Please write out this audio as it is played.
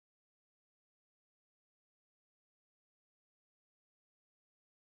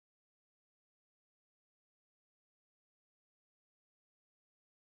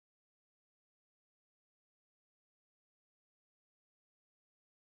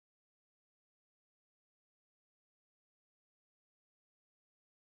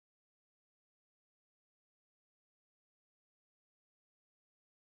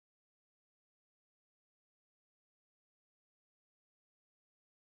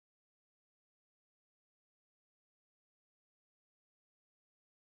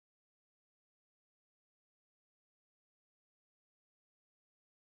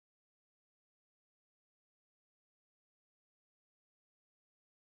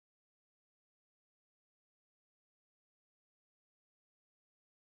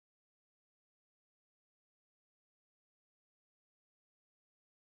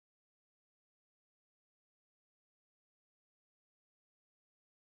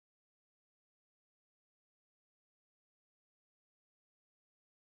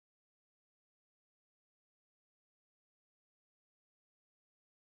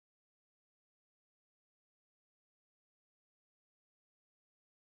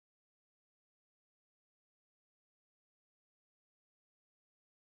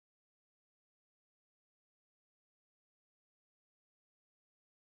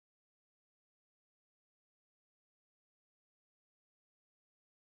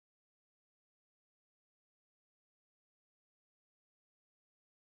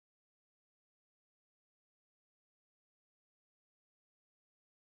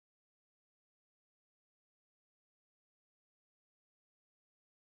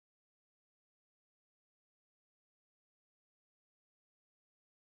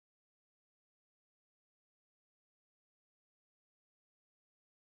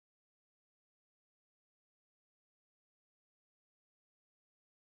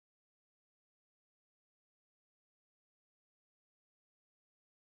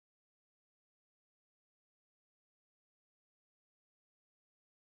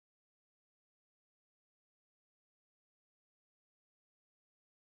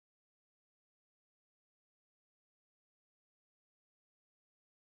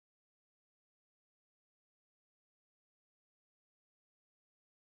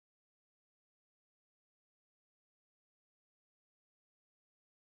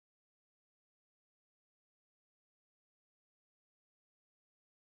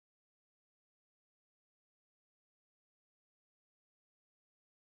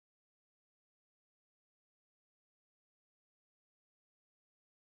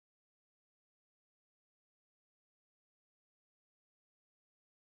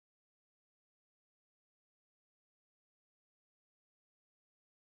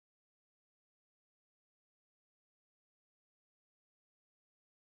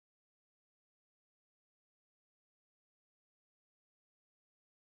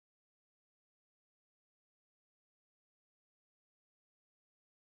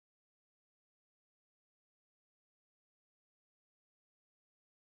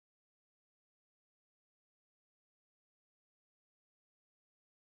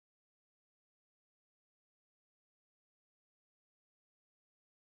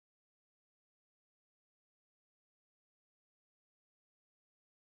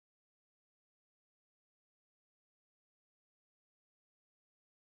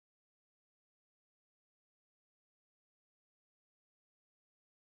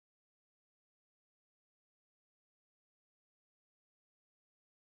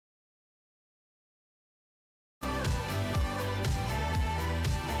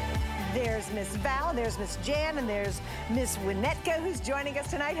There's Miss Val, there's Miss Jan, and there's Miss Winnetka, who's joining us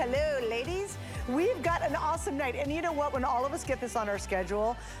tonight. Hello, ladies. We've got an awesome night. And you know what? When all of us get this on our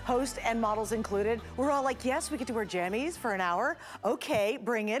schedule, host and models included, we're all like, yes, we get to wear jammies for an hour. Okay,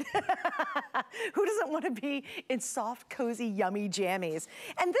 bring it. Who doesn't want to be in soft, cozy, yummy jammies?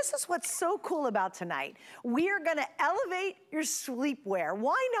 And this is what's so cool about tonight. We are going to elevate your sleepwear.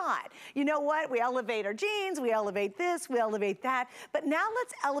 Why not? You know what? We elevate our jeans, we elevate this, we elevate that. But now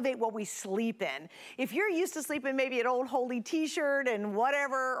let's elevate what we sleep in. If you're used to sleeping maybe an old holy t-shirt and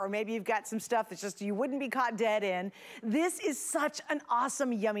whatever, or maybe you've got some stuff that's just you wouldn't be caught dead in, this is such an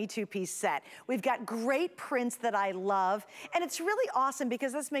awesome, yummy two-piece set. We've got great prints that I love, and it's really awesome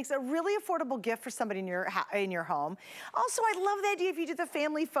because this makes a really affordable gift for somebody in your home. Also, I love the idea if you do the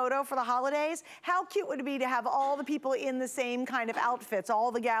family photo for the holidays, how cute would it be to have all the people in the same kind of outfits, all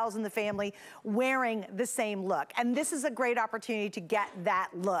the gals in the family wearing the same look. And this is a great opportunity to get that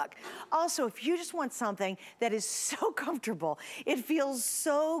look. Also, if you just want something that is so comfortable, it feels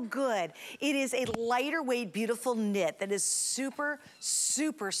so good. It is a lighter weight, beautiful knit that is super,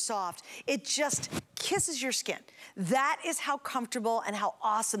 super soft. It just kisses your skin. That is how comfortable and how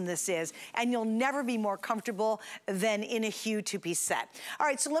awesome this is. And you'll never be more comfortable than in a Hue two-piece set. All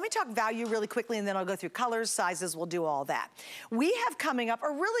right, so let me talk value really quickly and then I'll go through colors, sizes, we'll do all that. We have coming up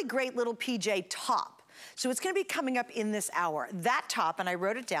a really great little PJ top. So it's gonna be coming up in this hour. That top, and I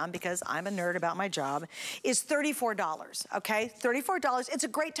wrote it down because I'm a nerd about my job, is $34, okay? $34, it's a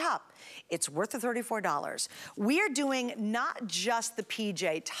great top. It's worth the $34. We are doing not just the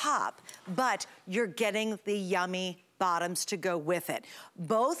PJ top, but you're getting the yummy bottoms to go with it.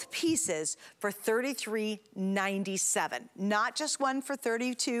 Both pieces for $33.97. Not just one for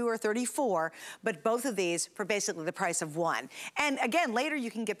 $32 or $34, but both of these for basically the price of one. And again, later you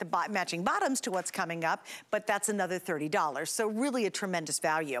can get the matching bottoms to what's coming up, but that's another $30. So really a tremendous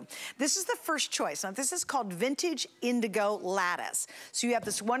value. This is the first choice. Now this is called Vintage Indigo Lattice. So you have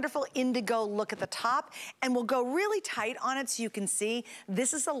this wonderful indigo look at the top, and we'll go really tight on it so you can see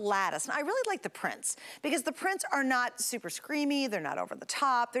this is a lattice. And I really like the prints because the prints are not super screamy, they're not over the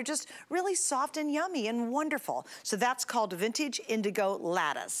top, they're just really soft and yummy and wonderful. So that's called Vintage Indigo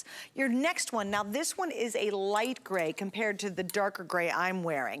Lattice. Your next one, now this one is a light gray compared to the darker gray I'm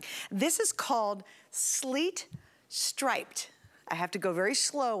wearing. This is called Sleet Striped. I have to go very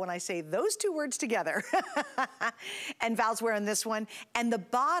slow when I say those two words together. And Val's wearing this one. And the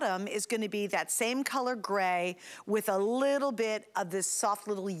bottom is gonna be that same color gray with a little bit of this soft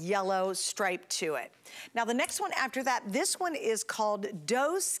little yellow stripe to it. Now the next one after that, this one is called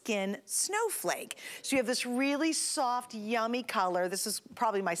Doe Skin Snowflake. So you have this really soft, yummy color. This is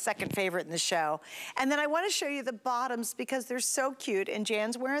probably my second favorite in the show. And then I wanna show you the bottoms because they're so cute, and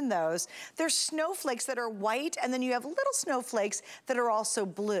Jan's wearing those. They're snowflakes that are white, and then you have little snowflakes that are also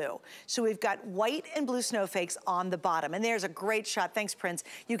blue. So we've got white and blue snowflakes on the bottom. And there's a great shot, thanks Prince.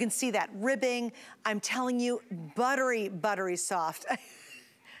 You can see that ribbing. I'm telling you, buttery, buttery soft.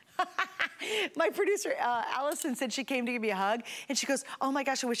 My producer, Allison, said she came to give me a hug, and she goes, oh my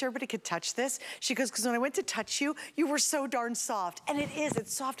gosh, I wish everybody could touch this. She goes, because when I went to touch you, you were so darn soft. And it is,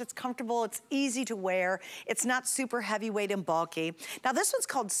 it's soft, it's comfortable, it's easy to wear. It's not super heavyweight and bulky. Now this one's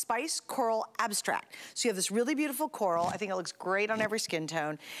called Spice Coral Abstract. So you have this really beautiful coral. I think it looks great on every skin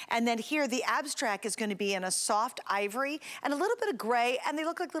tone. And then here, the abstract is gonna be in a soft ivory and a little bit of gray, and they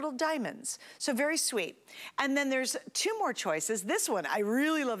look like little diamonds. So very sweet. And then there's two more choices. This one, I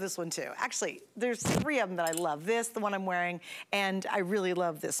really love this one too. Actually, there's three of them that I love. This, the one I'm wearing, and I really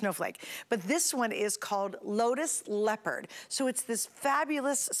love this snowflake. But this one is called Lotus Leopard. So it's this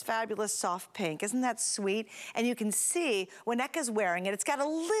fabulous, fabulous soft pink. Isn't that sweet? And you can see Winnetka's wearing it. It's got a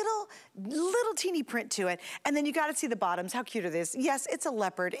little teeny print to it. And then you gotta see the bottoms. How cute are these? Yes, it's a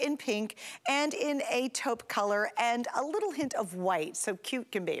leopard in pink and in a taupe color and a little hint of white. So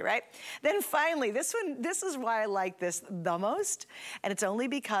cute can be, right? Then finally, this one, this is why I like this the most. And it's only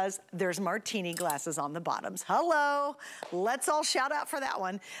because there's martini glasses on the bottoms. Hello, let's all shout out for that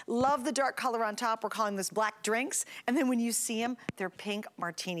one. Love the dark color on top. We're calling this black drinks. And then when you see them, they're pink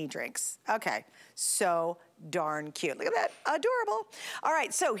martini drinks. Okay, so darn cute. Look at that, adorable. All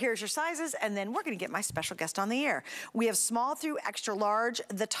right, so here's your sizes, and then we're gonna get my special guest on the air. We have small through extra large.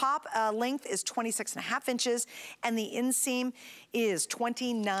 The top length is 26.5 inches, and the inseam is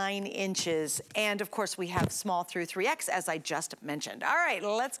 29 inches. And of course, we have small through 3X, as I just mentioned. All right,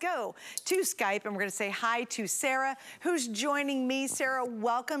 let's go to Skype, and we're gonna say hi to Sarah, who's joining me. Sarah,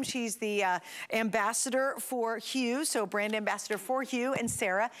 welcome. She's the ambassador for Hue, so brand ambassador for Hue. And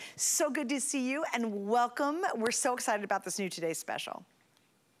Sarah, so good to see you, and welcome. We're so excited about this new Today's Special.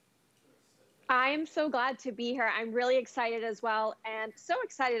 I am so glad to be here. I'm really excited as well, and so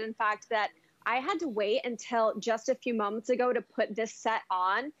excited, in fact, that I had to wait until just a few moments ago to put this set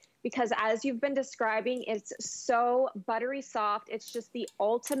on, because as you've been describing, it's so buttery soft. It's just the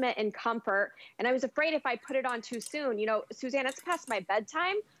ultimate in comfort. And I was afraid if I put it on too soon, you know, Suzanne, it's past my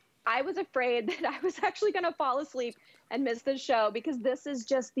bedtime. I was afraid that I was actually going to fall asleep and miss the show, because this is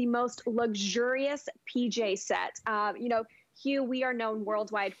just the most luxurious PJ set. You know, Hue, we are known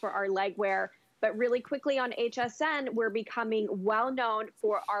worldwide for our leg wear, but really quickly on HSN, we're becoming well known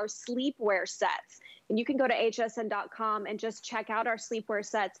for our sleepwear sets. And you can go to hsn.com and just check out our sleepwear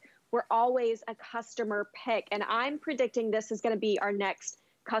sets. We're always a customer pick, and I'm predicting this is going to be our next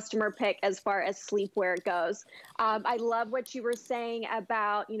customer pick as far as sleepwear goes. I love what you were saying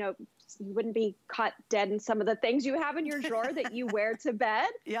about, you know, you wouldn't be caught dead in some of the things you have in your drawer that you wear to bed.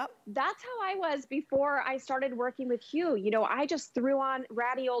 Yep. That's how I was before I started working with Hue. You know, I just threw on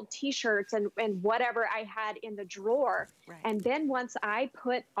ratty old t-shirts and whatever I had in the drawer. Right. And then once I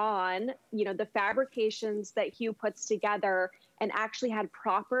put on, you know, the fabrications that Hue puts together and actually had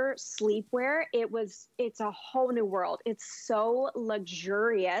proper sleepwear, it's a whole new world. It's so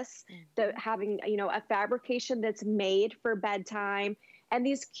luxurious that having, you know, a fabrication that's made for bedtime and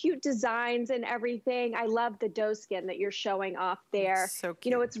these cute designs and everything. I love the doe skin that you're showing off there. It's so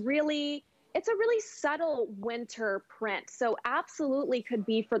cute. You know, it's a really subtle winter print. So absolutely could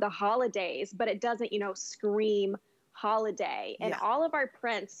be for the holidays, but it doesn't, you know, scream holiday. And all of our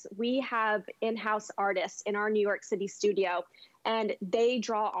prints, we have in-house artists in our New York City studio, and they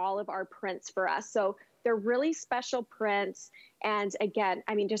draw all of our prints for us. So they're really special prints. And again,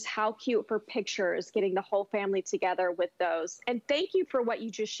 I mean, just how cute for pictures, getting the whole family together with those. And thank you for what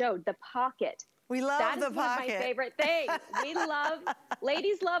you just showed, the pocket. We love the pocket. That is one of my favorite things.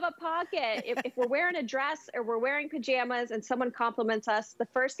 Ladies love a pocket. If we're wearing a dress or we're wearing pajamas and someone compliments us, the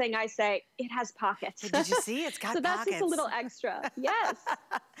first thing I say, it has pockets. Did you see? It's got so pockets. That's just a little extra. Yes.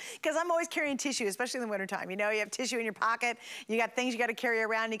 Because I'm always carrying tissue, especially in the wintertime. You know, you have tissue in your pocket. You got things you got to carry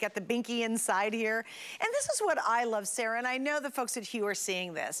around. You got the binky inside here. And this is what I love, Sarah, and I know the folks at Hue are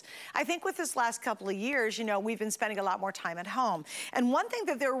seeing this. I think with this last couple of years, you know, we've been spending a lot more time at home. And one thing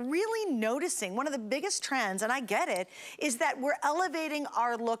that they're really noticing, one of the biggest trends, and I get it, is that we're elevating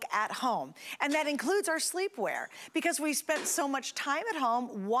our look at home. And that includes our sleepwear. Because we spent so much time at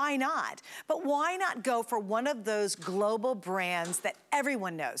home, why not? But why not go for one of those global brands that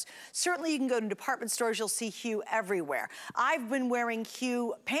everyone knows? Certainly you can go to department stores, you'll see Hue everywhere. I've been wearing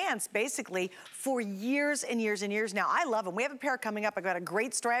Hue pants basically for years and years and years now. I love them. We have a pair coming up. I've got a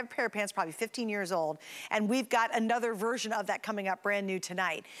great story. I have a pair of pants probably 15 years old, and we've got another version of that coming up brand new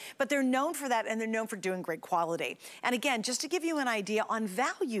tonight. But they're known for that, and they're known for doing great quality. And again, just to give you an idea on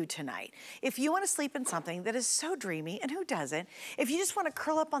value tonight, if you want to sleep in something that is so dreamy, and who doesn't, if you just want to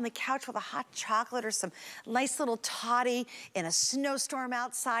curl up on the couch with a hot chocolate or some nice little toddy in a snowstorm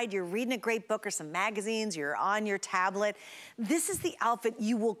outside, you're reading a great book or some magazines, you're on your tablet, this is the outfit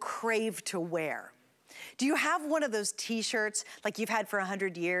you will crave to wear. Do you have one of those t-shirts like you've had for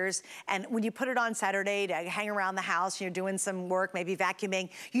 100 years, and when you put it on Saturday to hang around the house, you're doing some work, maybe vacuuming,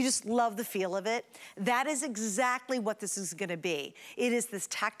 you just love the feel of it? That is exactly what this is gonna be. It is this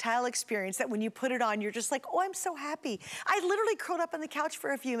tactile experience that when you put it on, you're just like, oh, I'm so happy. I literally curled up on the couch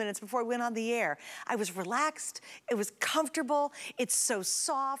for a few minutes before we went on the air. I was relaxed, it was comfortable, it's so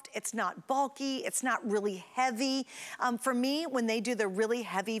soft, it's not bulky, it's not really heavy. For me, when they do the really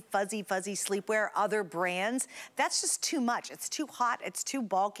heavy, fuzzy sleepwear, other brands, that's just too much. It's too hot, it's too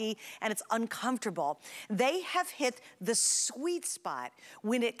bulky, and it's uncomfortable. They have hit the sweet spot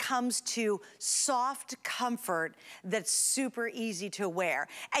when it comes to soft comfort that's super easy to wear.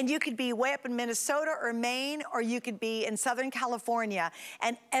 And you could be way up in Minnesota or Maine, or you could be in Southern California,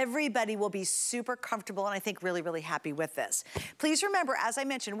 and everybody will be super comfortable and I think really, really happy with this. Please remember, as I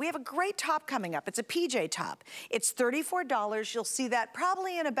mentioned, we have a great top coming up. It's a PJ top. It's $34. You'll see that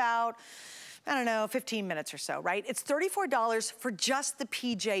probably in about, I don't know, 15 minutes or so, right? It's $34 for just the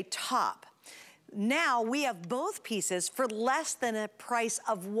PJ top. Now we have both pieces for less than a price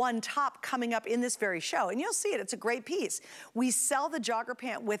of one top coming up in this very show. And you'll see it, it's a great piece. We sell the jogger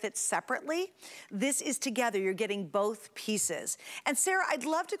pant with it separately. This is together, you're getting both pieces. And Sarah, I'd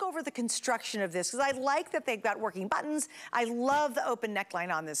love to go over the construction of this because I like that they've got working buttons. I love the open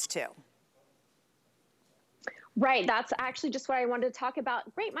neckline on this too. Right, that's actually just what I wanted to talk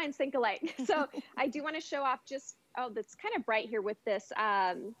about. Great minds think alike. So I do want to show off just, oh, that's kind of bright here with this.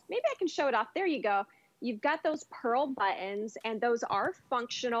 Maybe I can show it off. There you go. You've got those pearl buttons, and those are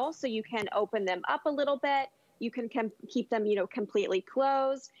functional, so you can open them up a little bit. You can keep them, you know, completely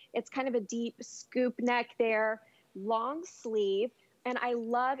closed. It's kind of a deep scoop neck there, long sleeve. And I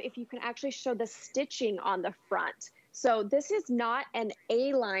love if you can actually show the stitching on the front. So this is not an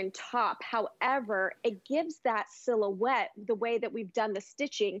A-line top. However, it gives that silhouette the way that we've done the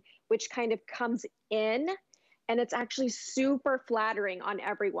stitching, which kind of comes in, and it's actually super flattering on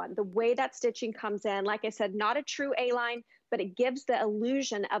everyone. The way that stitching comes in, like I said, not a true A-line, but it gives the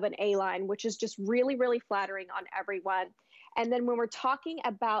illusion of an A-line, which is just really, really flattering on everyone. And then when we're talking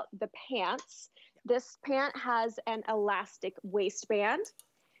about the pants, this pant has an elastic waistband,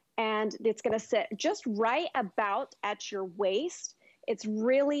 and it's going to sit just right about at your waist. It's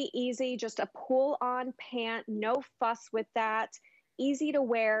really easy, just a pull-on pant, no fuss with that. Easy to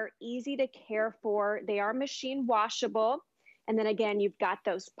wear, easy to care for. They are machine washable. And then again, you've got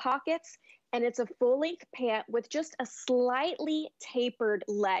those pockets, and it's a full-length pant with just a slightly tapered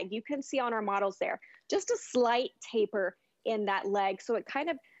leg. You can see on our models there, just a slight taper in that leg. So it kind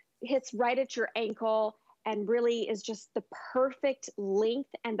of hits right at your ankle and really is just the perfect length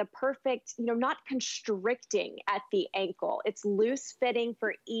and the perfect, not constricting at the ankle. It's loose fitting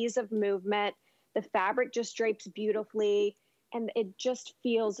for ease of movement. The fabric just drapes beautifully, and it just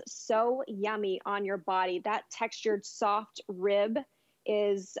feels so yummy on your body. That textured soft rib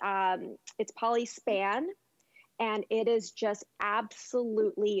is, it's polyspan, and it is just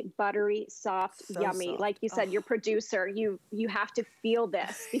absolutely buttery, soft, so yummy. Soft. Like you said, your producer, you have to feel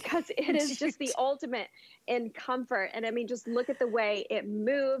this because it is just the ultimate in comfort. And I mean, just look at the way it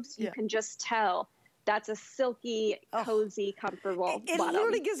moves. You can just tell that's a silky, cozy, comfortable It bottom.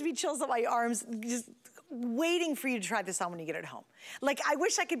 literally gives me chills up my arms, just waiting for you to try this on when you get it home. Like, I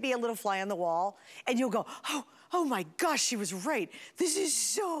wish I could be a little fly on the wall and you'll go, oh my gosh, she was right. This is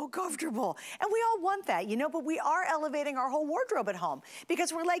so comfortable. And we all want that, but we are elevating our whole wardrobe at home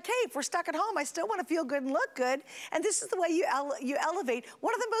because we're like, hey, if we're stuck at home, I still want to feel good and look good. And this is the way you elevate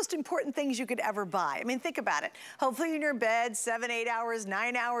one of the most important things you could ever buy. I mean, think about it. Hopefully you're in your bed 7, 8 hours,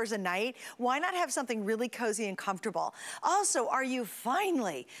 9 hours a night. Why not have something really cozy and comfortable? Also, are you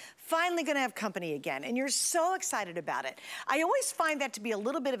finally gonna have company again, and you're so excited about it? I always find that to be a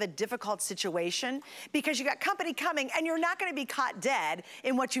little bit of a difficult situation because you got company coming and you're not gonna be caught dead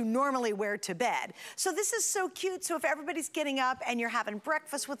in what you normally wear to bed. So this is so cute. So if everybody's getting up and you're having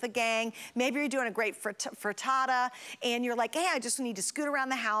breakfast with the gang, maybe you're doing a great frittata and you're like, hey, I just need to scoot around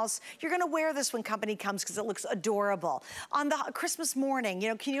the house, you're gonna wear this when company comes because it looks adorable. On the Christmas morning,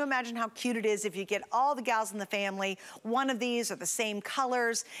 can you imagine how cute it is if you get all the gals in the family, one of these are the same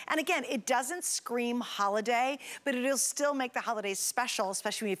colors. And again, it doesn't scream holiday, but it'll still make the holidays special,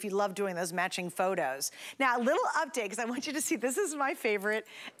 especially if you love doing those matching photos. Now, a little update, because I want you to see, this is my favorite,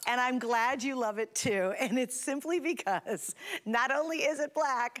 and I'm glad you love it too. And it's simply because not only is it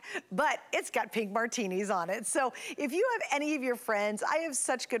black, but it's got pink martinis on it. So if you have any of your friends, I have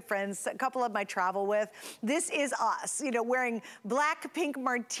such good friends, a couple of my travel with, this is us, wearing black pink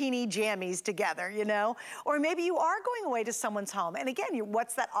martini jammies together, Or maybe you are going away to someone's home. And again,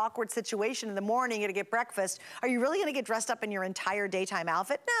 what's that awkward situation in the morning, you're gonna get breakfast. Are you really gonna get dressed up in your entire daytime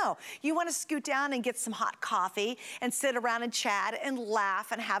outfit? No, you wanna scoot down and get some hot coffee and sit around and chat and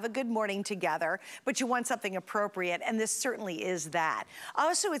laugh and have a good morning together, but you want something appropriate, and this certainly is that.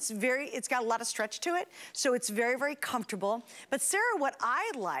 Also, it's got a lot of stretch to it, so it's very, very comfortable. But Sarah, what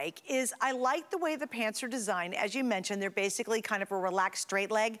I like is I like the way the pants are designed. As you mentioned, they're basically kind of a relaxed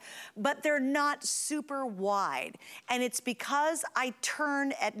straight leg, but they're not super wide. And it's because I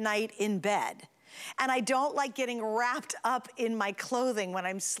turn at night in bed. And I don't like getting wrapped up in my clothing when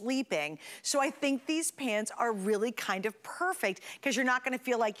I'm sleeping. So I think these pants are really kind of perfect because you're not gonna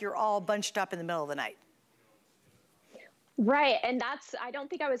feel like you're all bunched up in the middle of the night. Right, and I don't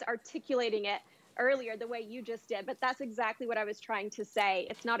think I was articulating it earlier the way you just did, but that's exactly what I was trying to say.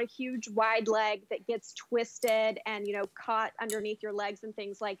 It's not a huge wide leg that gets twisted and, caught underneath your legs and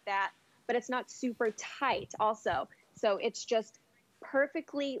things like that, but it's not super tight also. So it's just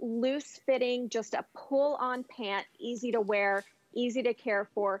perfectly loose fitting, just a pull on pant, easy to wear, easy to care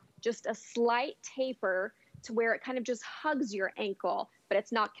for, just a slight taper to where it kind of just hugs your ankle, but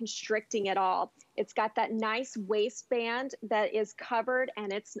it's not constricting at all. It's got that nice waistband that is covered,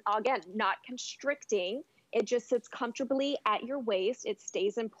 and it's, again, not constricting. It just sits comfortably at your waist. It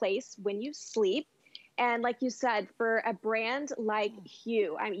stays in place when you sleep. And like you said, for a brand like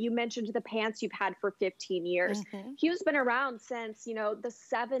Hue, you mentioned the pants you've had for 15 years. Hue's been around since, the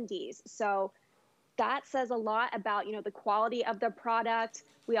 70s. So that says a lot about, the quality of the product.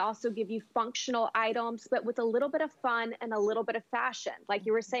 We also give you functional items, but with a little bit of fun and a little bit of fashion. Like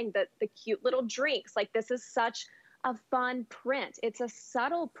you were saying, the cute little drinks, like this is such a fun print. It's a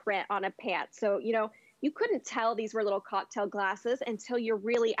subtle print on a pant. So, you couldn't tell these were little cocktail glasses until you're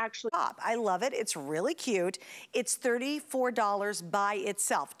really actually. I love it. It's really cute. It's $34 by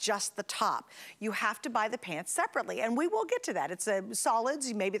itself, just the top. You have to buy the pants separately, and we will get to that. It's a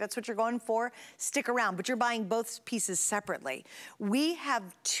solids. Maybe that's what you're going for. Stick around, but you're buying both pieces separately. We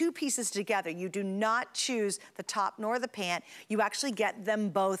have two pieces together. You do not choose the top nor the pant. You actually get them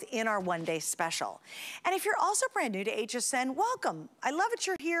both in our one-day special. And if you're also brand new to HSN, welcome. I love it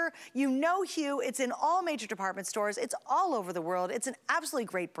you're here. You know Hue. It's in all major department stores. It's all over the world. It's an absolutely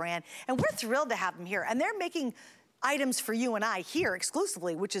great brand, and we're thrilled to have them here. And they're making items for you and I here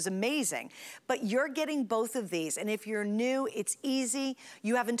exclusively, which is amazing. But you're getting both of these, and if you're new, it's easy.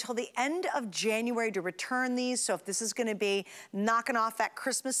 You have until the end of January to return these, so if this is gonna be knocking off that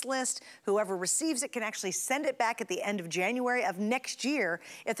Christmas list, whoever receives it can actually send it back at the end of January of next year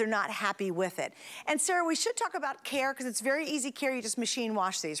if they're not happy with it. And Sarah, we should talk about care, because it's very easy care. You just machine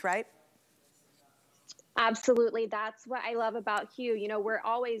wash these, right? Absolutely. That's what I love about Hue. You know, we're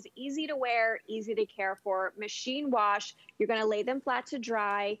always easy to wear, easy to care for, machine wash. You're going to lay them flat to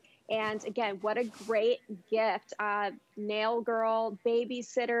dry. And again, what a great gift. Nail girl,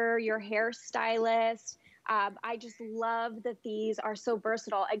 babysitter, your hairstylist. I just love that these are so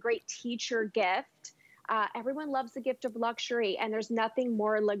versatile. A great teacher gift. Everyone loves the gift of luxury, and there's nothing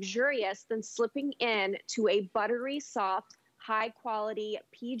more luxurious than slipping in to a buttery soft, high quality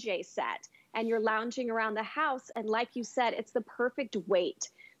PJ set. And you're lounging around the house, and like you said, it's the perfect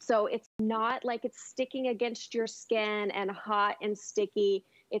weight. So it's not like it's sticking against your skin and hot and sticky.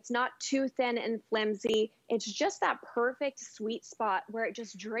 It's not too thin and flimsy. It's just that perfect sweet spot where it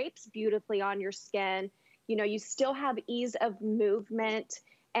just drapes beautifully on your skin. You know, you still have ease of movement,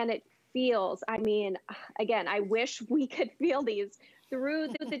 and it feels, I mean, again, I wish we could feel these through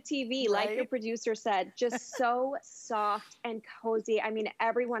the TV, right? Like your producer said, just so soft and cozy. I mean,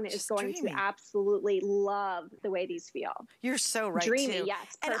 everyone is going to absolutely love the way these feel. You're so right, dreamy, too.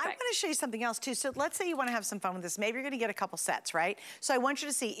 Yes, perfect. And I'm going to show you something else, too. So let's say you want to have some fun with this. Maybe you're going to get a couple sets, right? So I want you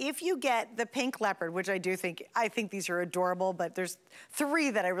to see, if you get the pink leopard, which I think these are adorable, but there's three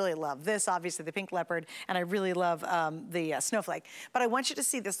that I really love. This, obviously, the pink leopard, and I really love the snowflake. But I want you to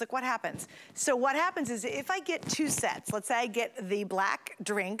see this. Look what happens. So what happens is, if I get two sets, let's say I get the black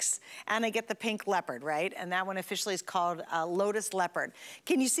drinks and I get the pink leopard, right? And that one officially is called Lotus Leopard.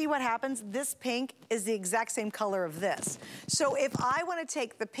 Can you see what happens? This pink is the exact same color of this. So if I want to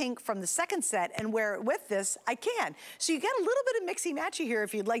take the pink from the second set and wear it with this, I can. So you get a little bit of mixy-matchy here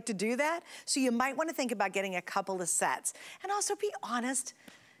if you'd like to do that. So you might want to think about getting a couple of sets. And also be honest,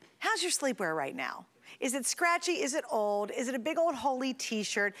 how's your sleepwear right now? Is it scratchy? Is it old? Is it a big old holy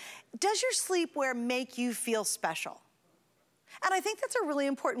t-shirt? Does your sleepwear make you feel special? And I think that's a really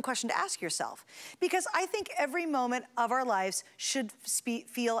important question to ask yourself, because I think every moment of our lives should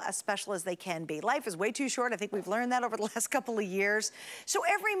feel as special as they can be. Life is way too short. I think we've learned that over the last couple of years. So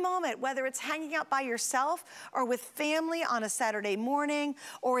every moment, whether it's hanging out by yourself or with family on a Saturday morning,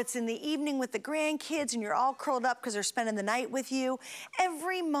 or it's in the evening with the grandkids and you're all curled up because they're spending the night with you,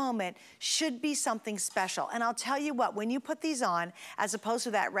 every moment should be something special. And I'll tell you what, when you put these on, as opposed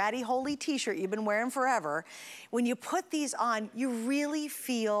to that ratty holy t-shirt you've been wearing forever, when you put these on, you really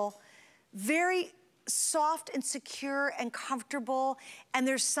feel very soft and secure and comfortable. And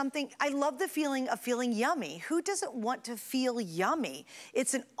there's something, I love the feeling of feeling yummy. Who doesn't want to feel yummy?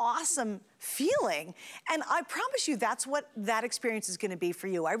 It's an awesome feeling. And I promise you that's what that experience is gonna be for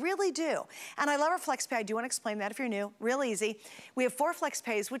you. I really do. And I love our FlexPay. I do wanna explain that if you're new, real easy. We have 4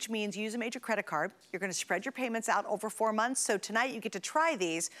 FlexPays, which means you use a major credit card. You're gonna spread your payments out over 4 months. So tonight you get to try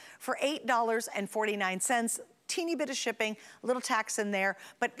these for $8.49. Teeny bit of shipping, a little tax in there,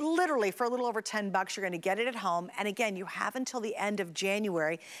 but literally for a little over 10 bucks, you're gonna get it at home. And again, you have until the end of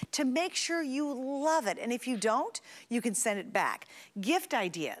January to make sure you love it. And if you don't, you can send it back. Gift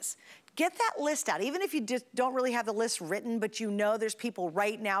ideas. Get that list out, even if you just don't really have the list written, but you know there's people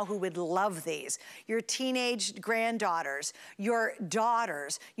right now who would love these. Your teenage granddaughters, your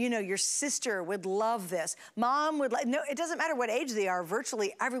daughters, you know, your sister would love this. Mom would like, no, it doesn't matter what age they are,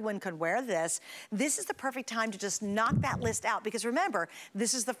 virtually everyone could wear this. This is the perfect time to just knock that list out, because remember,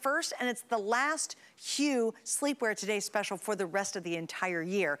 this is the first and it's the last Hue Sleepwear Today special for the rest of the entire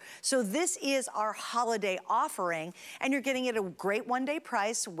year. So this is our holiday offering, and you're getting it at a great one-day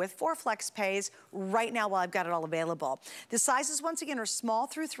price with 4 flex pays right now while I've got it all available. The sizes, once again, are small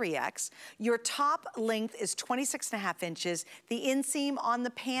through 3X. Your top length is 26.5 inches. The inseam on the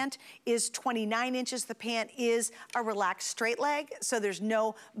pant is 29 inches. The pant is a relaxed straight leg, so there's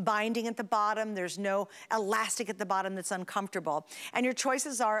no binding at the bottom. There's no elastic at the bottom that's uncomfortable. And your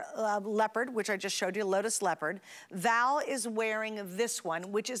choices are leopard, which I just showed you, lotus leopard. Val is wearing this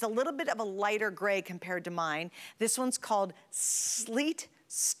one, which is a little bit of a lighter gray compared to mine. This one's called Sleet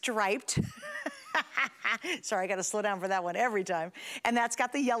Striped. Sorry, I gotta slow down for that one every time. And that's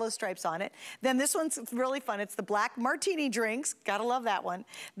got the yellow stripes on it. Then this one's really fun. It's the black martini drinks. Gotta love that one.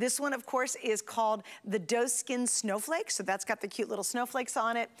 This one, of course, is called the doe skin snowflake. So that's got the cute little snowflakes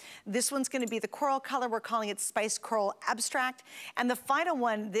on it. This one's gonna be the coral color. We're calling it Spice Coral Abstract. And the final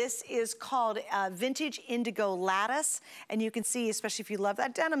one, this is called Vintage Indigo Lattice. And you can see, especially if you love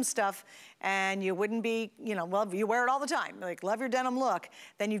that denim stuff, and you wouldn't be, you know, well, you wear it all the time, like love your denim look,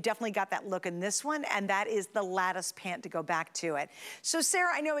 then you've definitely got that look in this one, and that is the lattice pant to go back to it. So Sarah,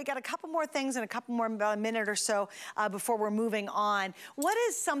 I know we got a couple more things and a couple more, about a minute or so before we're moving on. What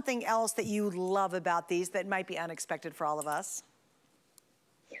is something else that you love about these that might be unexpected for all of us?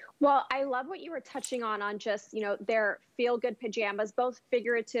 Well, I love what you were touching on just, you know, their feel-good pajamas, both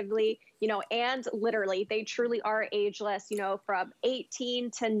figuratively, you know, and literally. They truly are ageless, you know, from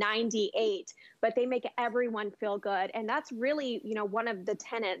 18 to 98, but they make everyone feel good. And that's really, you know, one of the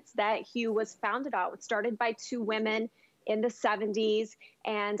tenets that Hue was founded on. It started by two women in the 70s,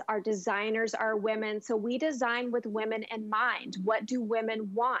 and our designers are women. So we design with women in mind. What do women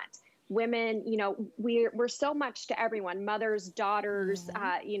want? Women, you know, we're so much to everyone, mothers, daughters,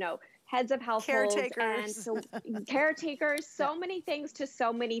 you know, heads of households, caretakers, and so caretakers, so many things to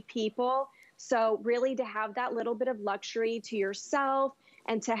so many people. So really to have that little bit of luxury to yourself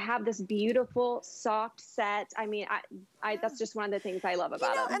and to have this beautiful soft set. I mean, that's just one of the things I love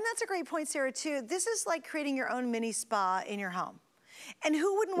about them. And that's a great point, Sarah, too. This is like creating your own mini spa in your home. And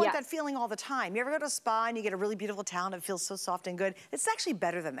who wouldn't want that feeling all the time? You ever go to a spa and you get a really beautiful towel and it feels so soft and good? It's actually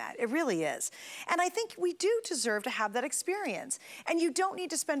better than that. It really is. And I think we do deserve to have that experience. And you don't need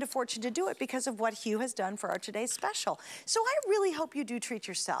to spend a fortune to do it because of what Hue has done for our today's special. So I really hope you do treat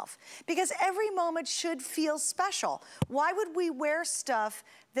yourself, because every moment should feel special. Why would we wear stuff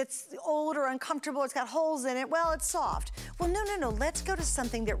that's old or uncomfortable, it's got holes in it, well, it's soft? Well, no, let's go to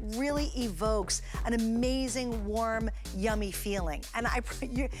something that really evokes an amazing, warm, yummy feeling. And I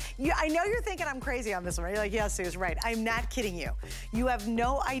know you're thinking I'm crazy on this one. You're like, yes, Sue's right. I'm not kidding you. You have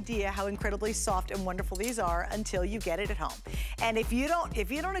no idea how incredibly soft and wonderful these are until you get it at home. And if you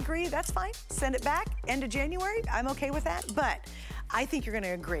don't agree, that's fine. Send it back, end of January. I'm okay with that, but I think you're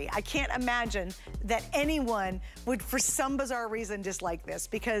gonna agree. I can't imagine that anyone would, for some bizarre reason, dislike this,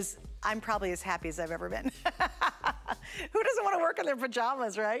 because I'm probably as happy as I've ever been. Who doesn't want to work in their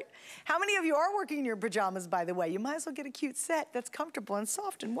pajamas, right? How many of you are working in your pajamas, by the way? You might as well get a cute set that's comfortable and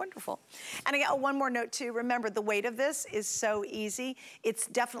soft and wonderful. And I got one more note too. Remember, the weight of this is so easy. It's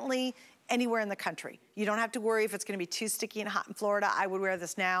definitely anywhere in the country. You don't have to worry if it's gonna be too sticky and hot in Florida. I would wear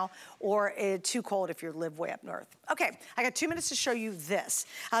this now, or too cold if you live way up north. Okay, I got 2 minutes to show you this.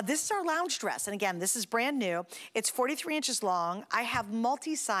 This is our lounge dress, and again, this is brand new. It's 43 inches long. I have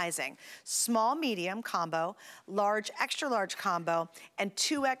multi-sizing, small, medium combo, large, extra large combo, and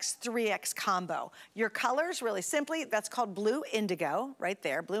 2X, 3X combo. Your colors, really simply, that's called blue indigo, right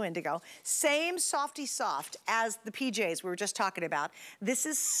there, blue indigo. Same softy soft as the PJs we were just talking about. This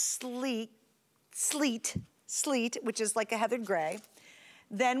is sleet, which is like a heathered gray.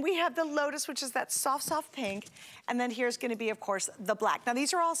 Then we have the lotus, which is that soft, soft pink. And then here's gonna be, of course, the black. Now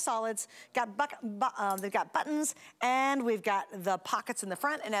these are all solids, they've got buttons, and we've got the pockets in the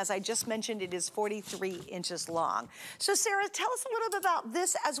front. And as I just mentioned, it is 43 inches long. So Sarah, tell us a little bit about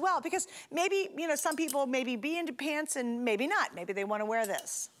this as well, because maybe, you know, some people maybe be into pants and maybe not. Maybe they wanna wear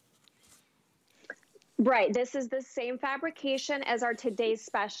this. Right, this is the same fabrication as our today's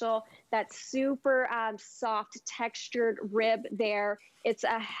special. That super soft textured rib there. It's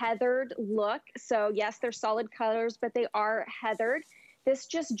a heathered look. So yes, they're solid colors, but they are heathered. This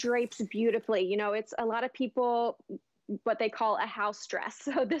just drapes beautifully. You know, it's a lot of people, what they call a house dress.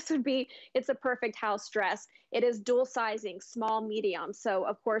 So this would be, it's a perfect house dress. It is dual sizing, small, medium. So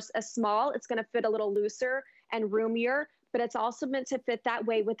of course a small, it's gonna fit a little looser and roomier, but it's also meant to fit that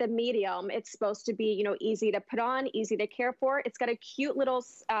way with a medium. It's supposed to be, you know, easy to put on, easy to care for. It's got a cute little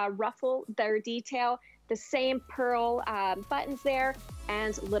ruffle there detail, the same pearl buttons there,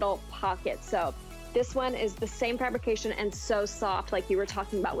 and little pockets. So This one is the same fabrication and so soft like you were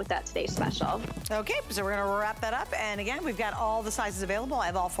talking about with that Today Special. Okay, so we're gonna wrap that up. And again, we've got all the sizes available. I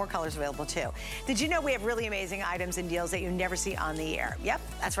have all 4 colors available too. Did you know we have really amazing items and deals that you never see on the air? Yep,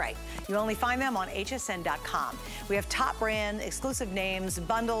 that's right. You only find them on hsn.com. We have top brand, exclusive names,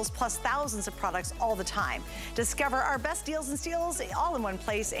 bundles, plus thousands of products all the time. Discover our best deals and steals all in one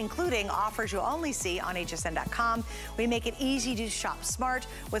place, including offers you'll only see on hsn.com. We make it easy to shop smart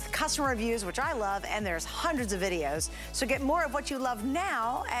with customer reviews, which I love, and there's hundreds of videos. So get more of what you love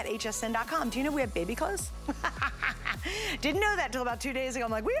now at hsn.com. Do you know we have baby clothes? Didn't know that till about 2 days ago.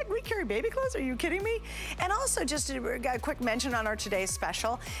 I'm like, we carry baby clothes? Are you kidding me? And also just a quick mention on our Today's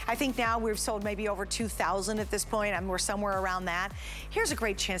Special. I think now we've sold maybe over 2,000 at this point. We're somewhere around that. Here's a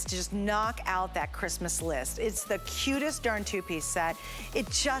great chance to just knock out that Christmas list. It's the cutest darn 2-piece set. It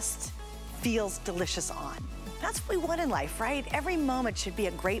just feels delicious on. That's what we want in life, right? Every moment should be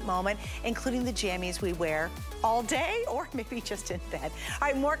a great moment, including the jammies we wear all day or maybe just in bed. All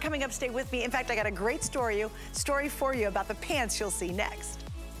right, more coming up. Stay with me. In fact, I got a great story for you about the pants you'll see next.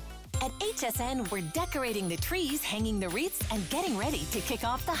 At HSN, we're decorating the trees, hanging the wreaths, and getting ready to kick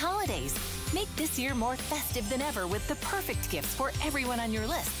off the holidays. Make this year more festive than ever with the perfect gifts for everyone on your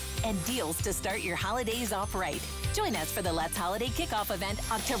list and deals to start your holidays off right. Join us for the Let's Holiday Kickoff event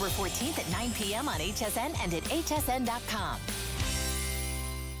October 14th at 9 p.m. on HSN and at hsn.com.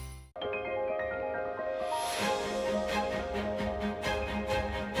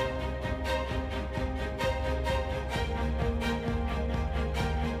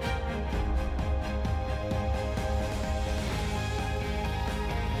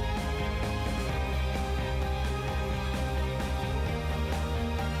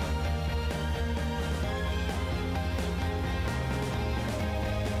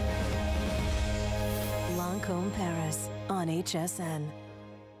 Paris on HSN.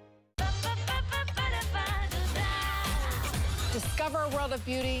 Discover a world of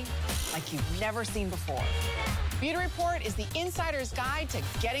beauty like you've never seen before. Beauty Report is the insider's guide to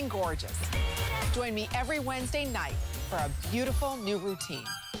getting gorgeous. Join me every Wednesday night for a beautiful new routine.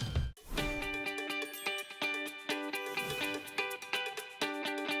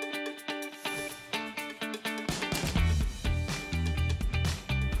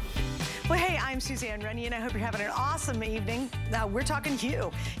 Well, hey, I'm Suzanne Rennie, and I hope you're having an awesome evening. We're talking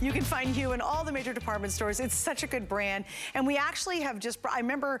Hue. You can find Hue in all the major department stores. It's such a good brand. And we actually have just, I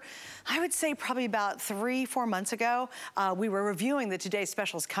remember, I would say probably about 3-4 months ago, we were reviewing the Today's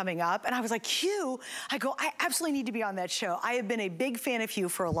Specials coming up, and I was like, Hue? I go, I absolutely need to be on that show. I have been a big fan of Hue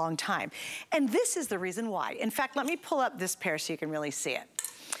for a long time. And this is the reason why. In fact, let me pull up this pair so you can really see it.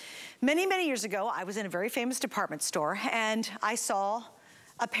 Many, many years ago, I was in a very famous department store, and I saw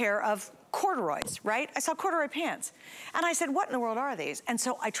a pair of corduroys, right? I saw corduroy pants. And I said, what in the world are these? And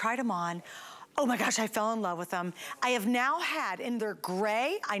so I tried them on. Oh my gosh, I fell in love with them. I have now had in their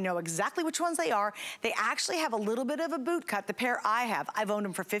gray, I know exactly which ones they are. They actually have a little bit of a boot cut. The pair I have, I've owned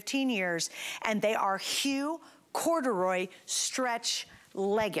them for 15 years, and they are Hue corduroy stretch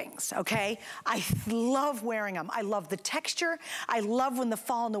leggings, okay? I love wearing them. I love the texture. I love when the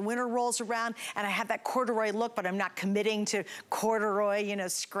fall and the winter rolls around and I have that corduroy look, but I'm not committing to corduroy, you know,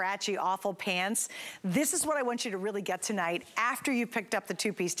 scratchy, awful pants. This is what I want you to really get tonight after you picked up the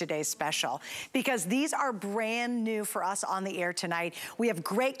 2-piece Today's Special, because these are brand new for us on the air tonight. We have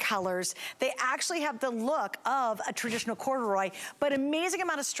great colors. They actually have the look of a traditional corduroy, but amazing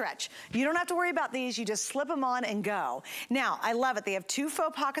amount of stretch. You don't have to worry about these. You just slip them on and go. Now, I love it. They have 2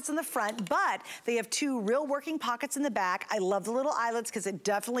 faux pockets in the front, but they have 2 real working pockets in the back. I love the little eyelets because it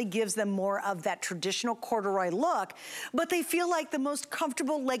definitely gives them more of that traditional corduroy look, but they feel like the most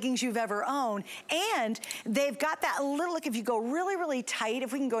comfortable leggings you've ever owned. And they've got that little, look, if you go really, really tight,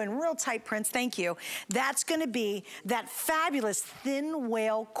 if we can go in real tight prints, thank you, that's gonna be that fabulous thin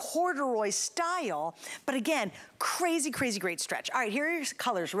wale corduroy style. But again, crazy, crazy great stretch. All right, here are your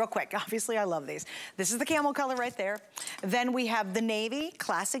colors real quick. Obviously, I love these. This is the camel color right there. Then we have the navy,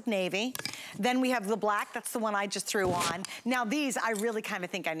 classic navy. Then we have the black, that's the one I just threw on. Now these, I really kind of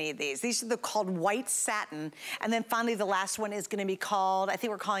think I need these. These are called white satin. And then finally the last one is gonna be called, I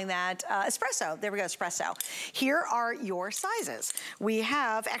think we're calling that espresso. There we go, espresso. Here are your sizes. We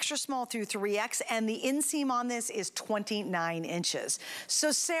have extra small through 3X, and the inseam on this is 29 inches.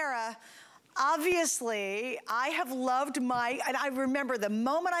 So Sarah, obviously, I have loved and I remember the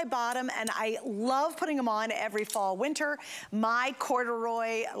moment I bought them, and I love putting them on every fall, winter, my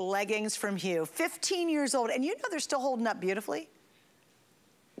corduroy leggings from Hue. 15 years old, and you know they're still holding up beautifully.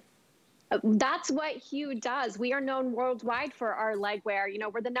 That's what Hue does. We are known worldwide for our leg wear. You know,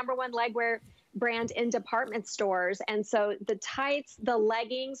 we're the #1 leg wear brand in department stores. And so the tights, the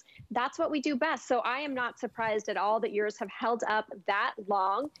leggings, that's what we do best. So I am not surprised at all that yours have held up that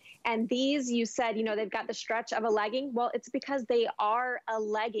long. And these, you said, you know, they've got the stretch of a legging. Well, it's because they are a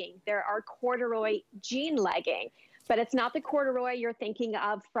legging. They're our corduroy jean legging. But it's not the corduroy you're thinking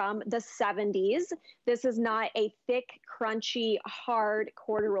of from the 70s. This is not a thick, crunchy, hard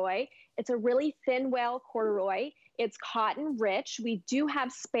corduroy. It's a really thin wale corduroy. It's cotton rich. We do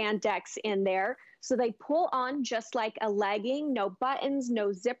have spandex in there. So they pull on just like a legging, no buttons, no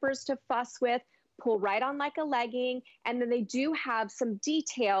zippers to fuss with, pull right on like a legging. And then they do have some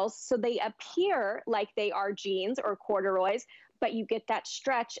details. So they appear like they are jeans or corduroys, but you get that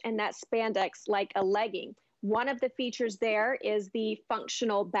stretch and that spandex like a legging. One of the features there is the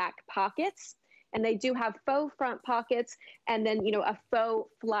functional back pockets, and they do have faux front pockets and then, you know, a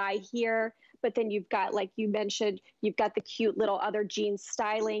faux fly here. But then you've got, like you mentioned, you've got the cute little other jeans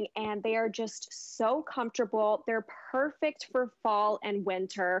styling, and they are just so comfortable. They're perfect for fall and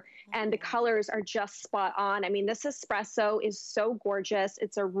winter, and the colors are just spot on. I mean, this espresso is so gorgeous.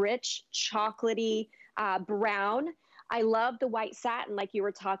 It's a rich, chocolatey brown. I love the white satin like you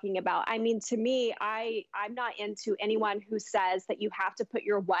were talking about. I mean, to me, I'm not into anyone who says that you have to put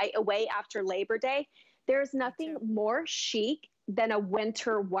your white away after Labor Day. There's nothing more chic than a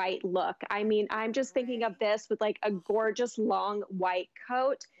winter white look. I mean, I'm just thinking of this with like a gorgeous long white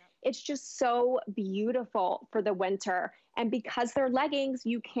coat. It's just so beautiful for the winter. And because they're leggings,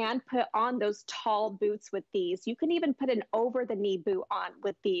 you can put on those tall boots with these. You can even put an over the knee boot on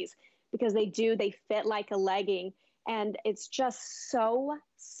with these because they fit like a legging. And it's just so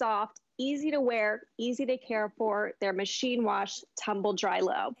soft, easy to wear, easy to care for. They're machine wash, tumble dry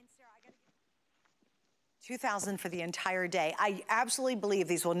low. $2,000 for the entire day. I absolutely believe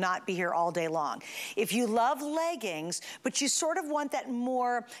these will not be here all day long. If you love leggings, but you sort of want that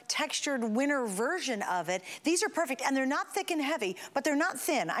more textured winter version of it, these are perfect. And they're not thick and heavy, but they're not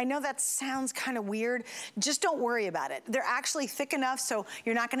thin. I know that sounds kind of weird. Just don't worry about it. They're actually thick enough so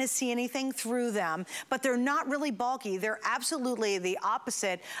you're not gonna see anything through them, but they're not really bulky. They're absolutely the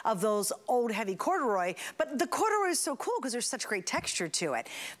opposite of those old heavy corduroy, but the corduroy is so cool because there's such great texture to it.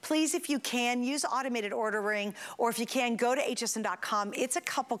 Please, if you can, use automated ordering, or if you can, go to hsn.com. It's a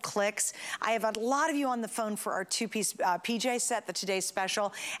couple clicks. I have a lot of you on the phone for our two-piece PJ set, the Today's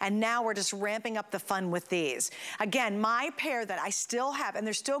Special, and now we're just ramping up the fun with these. Again, my pair that I still have, and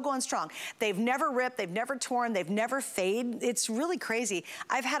they're still going strong. They've never ripped, they've never torn, they've never faded. It's really crazy.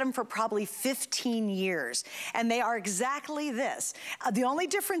 I've had them for probably 15 years, and they are exactly this. The only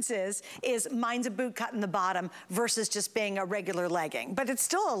difference is mine's a boot cut in the bottom versus just being a regular legging, but it's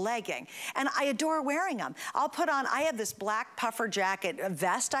still a legging, and I adore wearing them. I'll put on, I have this black puffer jacket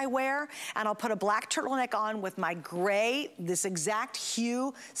vest I wear, and I'll put a black turtleneck on with my gray, this exact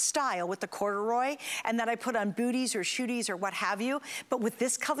hue style with the corduroy, and then I put on booties or shooties or what have you. But with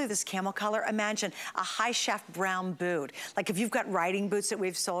this color, this camel color, imagine a high shaft brown boot. Like if you've got riding boots that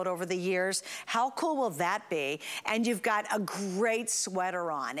we've sold over the years, how cool will that be? And you've got a great sweater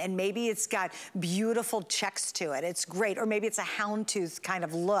on, and maybe it's got beautiful checks to it. It's great. Or maybe it's a houndtooth kind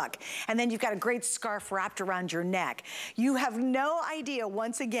of look. And then you've got a great scarf wrapped around your neck. You have no idea,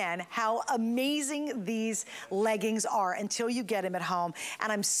 once again, how amazing these leggings are until you get them at home.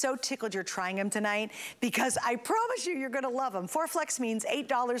 And I'm so tickled you're trying them tonight, because I promise you, you're gonna love them. 4 flex means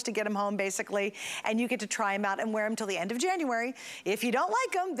 $8 to get them home, basically, and you get to try them out and wear them till the end of January. If you don't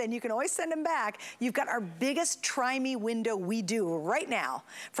like them, then you can always send them back. You've got our biggest Try Me window we do right now,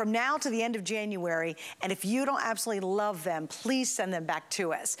 from now to the end of January. And if you don't absolutely love them, please send them back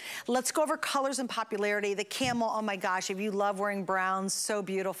to us. Let's go over colors and popularity. The camel, oh my gosh, if you love wearing browns, so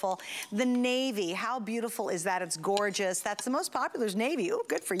beautiful. The navy, how beautiful is that? It's gorgeous. That's the most popular is navy. Oh,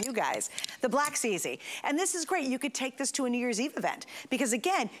 good for you guys. The black's easy. And this is great. You could take this to a New Year's Eve event, because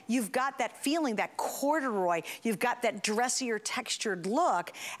again, you've got that feeling, that corduroy, you've got that dressier textured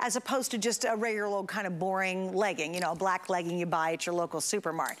look, as opposed to just a regular old kind of boring legging, you know, a black legging you buy at your local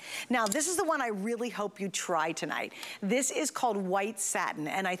supermarket. Now, this is the one I really hope you try tonight. This is called white satin,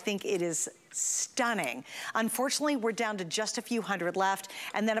 and I think it is stunning. Unfortunately, we're down to just a few hundred left.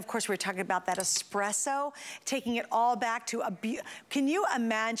 And then, of course, we're talking about that espresso, taking it all back to can you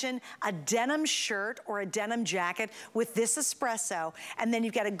imagine a denim shirt or a denim jacket with this espresso? And then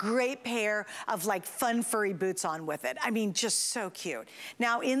you've got a great pair of like fun furry boots on with it. I mean, just so cute.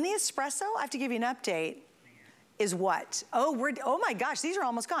 Now, in the espresso, I have to give you an update. is what? Oh my gosh, these are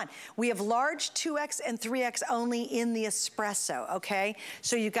almost gone. We have large 2X and 3X only in the espresso, okay?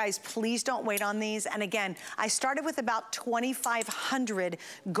 So you guys, please don't wait on these. And again, I started with about 2,500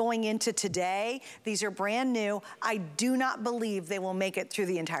 going into today. These are brand new. I do not believe they will make it through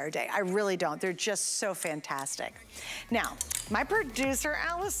the entire day. I really don't. They're just so fantastic. Now, my producer,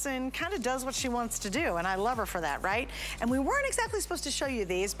 Allison, kind of does what she wants to do, and I love her for that, right? And we weren't exactly supposed to show you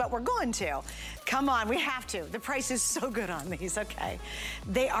these, but we're going to. Come on, we have to. The price is so good on these, okay?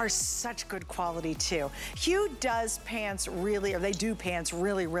 They are such good quality, too. Hue does pants really, or they do pants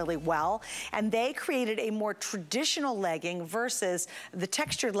really, really well, and they created a more traditional legging versus the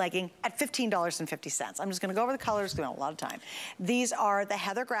textured legging at $15.50. I'm just gonna go over the colors, we don't have a lot of time. These are the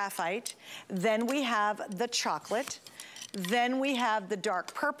heather graphite, then we have the chocolate, then we have the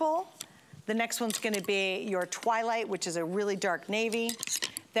dark purple. The next one's gonna be your twilight, which is a really dark navy.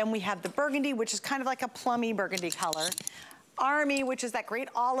 Then we have the burgundy, which is kind of like a plummy burgundy color. Army, which is that great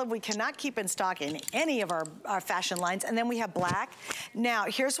olive we cannot keep in stock in any of our fashion lines. And then we have black. Now,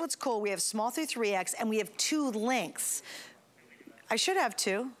 here's what's cool. We have small through 3X, and we have 2 lengths. I should have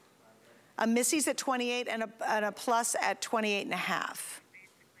 2. A Missy's at 28 and a plus at 28.5.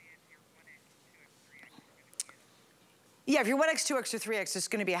 Yeah, if you're 1X, 2X, or 3X, it's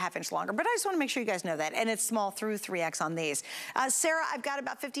gonna be a ½ inch longer, but I just wanna make sure you guys know that, and it's small through 3X on these. Sarah, I've got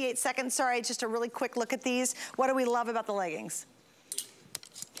about 58 seconds. Sorry, just a really quick look at these. What do we love about the leggings?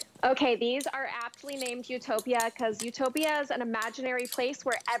 Okay, these are aptly named Utopia because Utopia is an imaginary place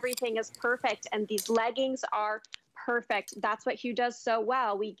where everything is perfect, and these leggings are perfect. That's what Hue does so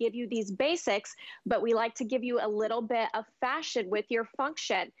well. We give you these basics, but we like to give you a little bit of fashion with your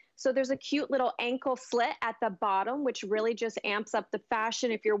function. So there's a cute little ankle slit at the bottom, which really just amps up the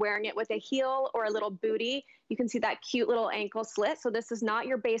fashion. If you're wearing it with a heel or a little booty, you can see that cute little ankle slit. So this is not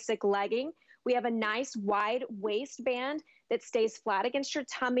your basic legging. We have a nice wide waistband that stays flat against your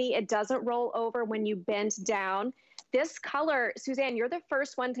tummy. It doesn't roll over when you bend down. This color, Suzanne, you're the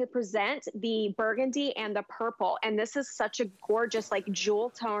first one to present the burgundy and the purple. And this is such a gorgeous, like jewel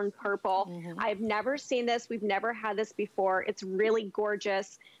tone purple. I've never seen this. We've never had this before. It's really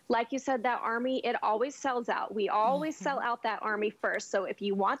gorgeous. Like you said, that army, it always sells out. We always sell out that army first. So if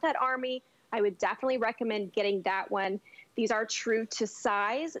you want that army, I would definitely recommend getting that one. These are true to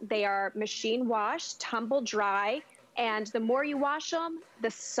size. They are machine wash, tumble dry. And the more you wash them, the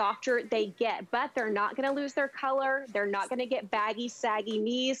softer they get. But they're not going to lose their color. They're not going to get baggy, saggy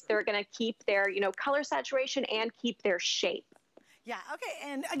knees. They're going to keep their, color saturation and keep their shape. Yeah,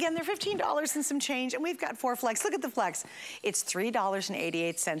 okay, and again, they're $15 and some change, and we've got 4 flex. Look at the flex. It's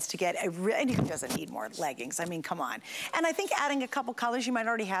 $3.88 to get and who doesn't need more leggings? I mean, come on. And I think adding a couple colors, you might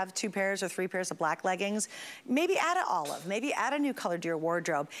already have 2 pairs or 3 pairs of black leggings. Maybe add an olive, maybe add a new color to your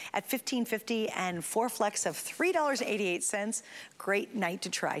wardrobe at $15.50 and 4 flex of $3.88. Great night to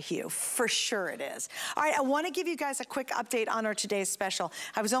try Hue, for sure it is. All right, I wanna give you guys a quick update on our today's special.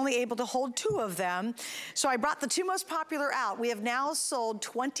 I was only able to hold 2 of them, so I brought the 2 most popular out. We have now sold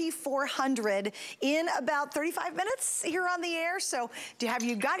 2,400 in about 35 minutes here on the air. So have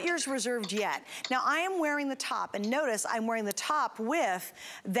you got yours reserved yet? Now I am wearing the top, and notice I'm wearing the top with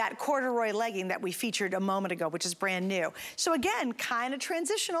that corduroy legging that we featured a moment ago, which is brand new. So again, kind of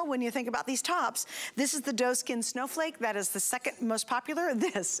transitional when you think about these tops. This is the doe skin snowflake. That is the second most popular.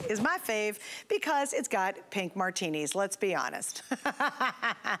 This is my fave because it's got pink martinis, let's be honest.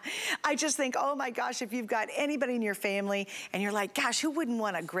 I just think, oh my gosh, if you've got anybody in your family and you're like, gosh, who wouldn't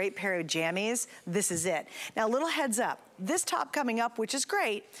want a great pair of jammies? This is it. Now, little heads up. This top coming up, which is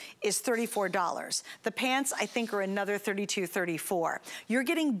great, is $34. The pants, I think, are another $32, $34. You're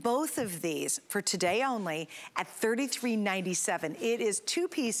getting both of these for today only at $33.97. It is 2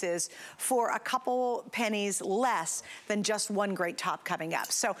 pieces for a couple pennies less than just one great top coming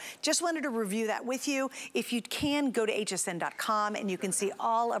up. So just wanted to review that with you. If you can, go to hsn.com and you can see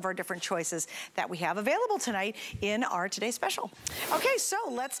all of our different choices that we have available tonight in our Today Special. Okay, so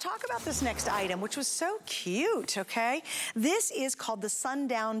let's talk about this next item, which was so cute, okay? This is called the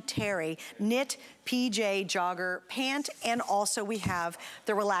Sundown Terry Knit PJ Jogger Pant, and also we have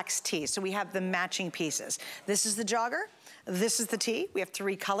the relaxed tee. So we have the matching pieces. This is the jogger. This is the tee. We have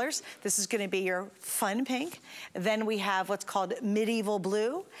 3 colors. This is gonna be your fun pink. Then we have what's called medieval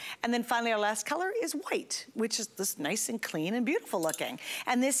blue. And then finally our last color is white, which is this nice and clean and beautiful looking.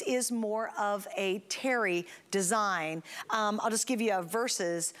 And this is more of a terry design. I'll just give you a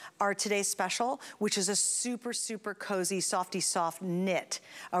versus our today's special, which is a super, super cozy, softy soft knit,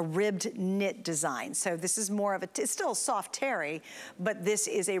 a ribbed knit design. So this is more of it's still soft terry, but this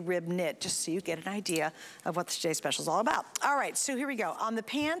is a ribbed knit, just so you get an idea of what the today's special is all about. All right, so here we go. On the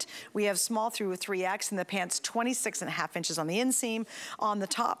pant, we have small through 3X, and the pant's 26.5 inches on the inseam. On the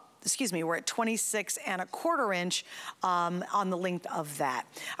top, excuse me, we're at 26.25 inch on the length of that.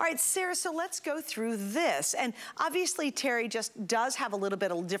 All right, Sarah, so let's go through this. And obviously Terry just does have a little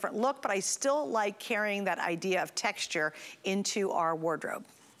bit of a different look, but I still like carrying that idea of texture into our wardrobe.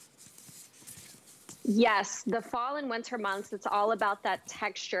 Yes, the fall and winter months, it's all about that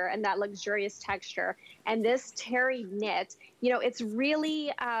texture and that luxurious texture. And this terry knit, you know, it's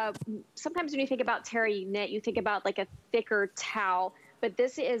really, sometimes when you think about terry knit, you think about like a thicker towel, but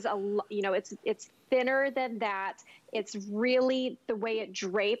this is you know, it's thinner than that. It's really the way it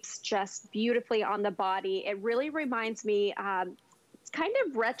drapes just beautifully on the body. It really reminds me, it's kind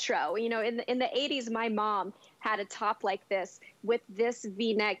of retro. You know, in the 80s, my mom had a top like this with this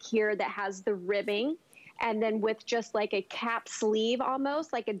V-neck here that has the ribbing, and then with just like a cap sleeve,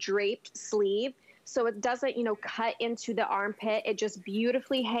 almost like a draped sleeve. So it doesn't, you know, cut into the armpit. It just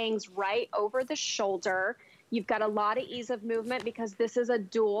beautifully hangs right over the shoulder. You've got a lot of ease of movement because this is a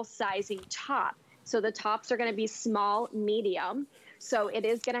dual sizing top. So the tops are going to be small, medium. So it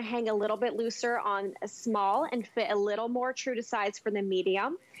is going to hang a little bit looser on a small and fit a little more true to size for the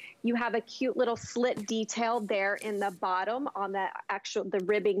medium. You have a cute little slit detail there in the bottom on the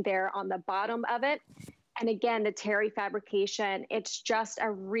ribbing there on the bottom of it. And again, the terry fabrication, it's just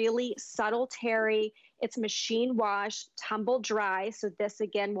a really subtle terry. It's machine wash, tumble dry. So this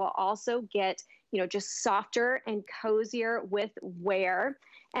again will also get, you know, just softer and cozier with wear.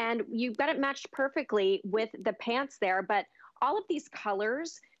 And you've got it matched perfectly with the pants there, but all of these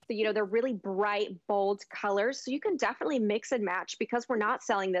colors, you know, they're really bright, bold colors. So you can definitely mix and match because we're not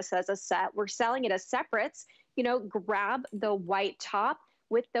selling this as a set. We're selling it as separates. You know, grab the white top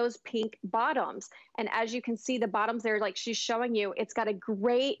with those pink bottoms. And as you can see, the bottoms there, like she's showing you, it's got a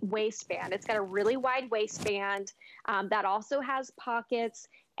great waistband. It's got a really wide waistband that also has pockets.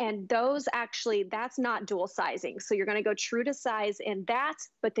 And those actually, that's not dual sizing. So you're gonna go true to size in that,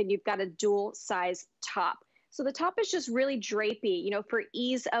 but then you've got a dual size top. So the top is just really drapey, you know, for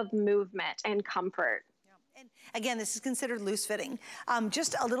ease of movement and comfort. And again, this is considered loose fitting.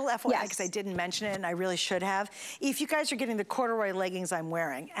 Just a little FYI, because I didn't mention it and I really should have. If you guys are getting the corduroy leggings I'm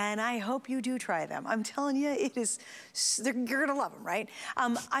wearing, and I hope you do try them, I'm telling you, it is, you're gonna love them, right?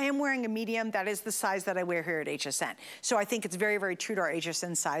 I am wearing a medium. That is the size that I wear here at HSN. So I think it's very, very true to our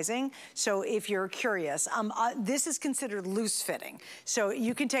HSN sizing. So if you're curious, this is considered loose fitting. So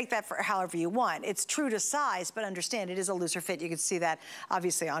you can take that for however you want. It's true to size, but understand it is a looser fit. You can see that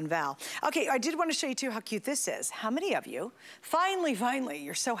obviously on Val. Okay, I did want to show you too how cute this is. How many of you, finally,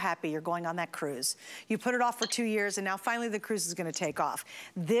 you're so happy you're going on that cruise. You put it off for 2 years and now finally the cruise is gonna take off.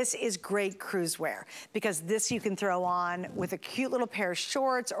 This is great cruise wear because this you can throw on with a cute little pair of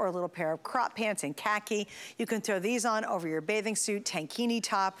shorts or a little pair of crop pants in khaki. You can throw these on over your bathing suit, tankini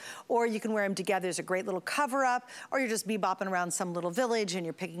top, or you can wear them together as a great little cover up, or you're just bebopping around some little village and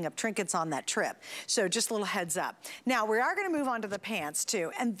you're picking up trinkets on that trip. So just a little heads up. Now we are gonna move on to the pants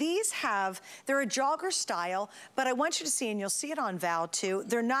too. And these they're a jogger style, but I want you to see, and you'll see it on Val too,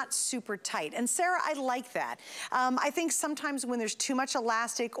 they're not super tight. And Sarah, I like that. I think sometimes when there's too much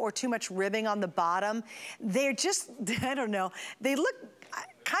elastic or too much ribbing on the bottom, they're just, I don't know, they look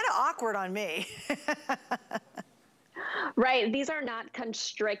kind of awkward on me. Right, these are not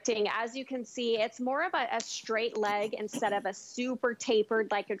constricting. As you can see, it's more of a straight leg instead of a super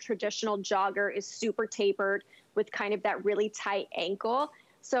tapered, like a traditional jogger is super tapered with kind of that really tight ankle.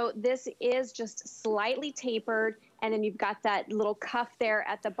 So this is just slightly tapered, and then you've got that little cuff there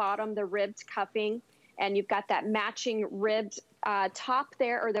at the bottom, the ribbed cuffing, and you've got that matching ribbed top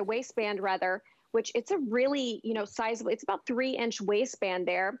there, or the waistband rather, which it's a really, you know, sizable, it's about 3-inch waistband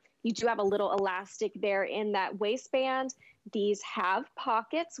there. You do have a little elastic there in that waistband. These have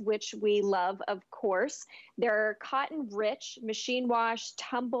pockets, which we love, of course. They're cotton rich, machine wash,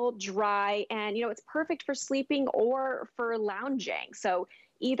 tumble dry, and you know, it's perfect for sleeping or for lounging. So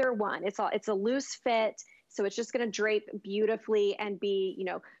either one, it's a loose fit. So it's just gonna drape beautifully and be, you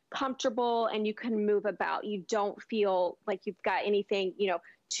know, comfortable, and you can move about. You don't feel like you've got anything, you know,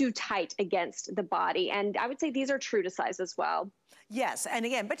 too tight against the body. And I would say these are true to size as well. Yes, and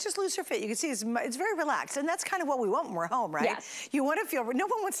again, but just looser fit. You can see it's very relaxed, and that's kind of what we want when we're home, right? Yes. You want to feel, no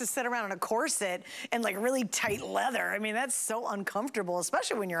one wants to sit around in a corset and like really tight leather. I mean, that's so uncomfortable,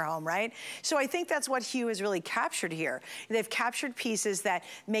 especially when you're home, right? So I think that's what Hue has really captured here. They've captured pieces that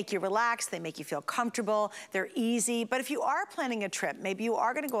make you relax, they make you feel comfortable, they're easy. But if you are planning a trip, maybe you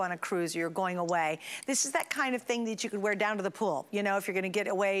are gonna go on a cruise or you're going away, this is that kind of thing that you could wear down to the pool. You know, if you're gonna get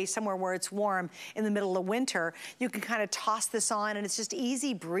away somewhere where it's warm in the middle of winter, you can kind of toss this on on, and it's just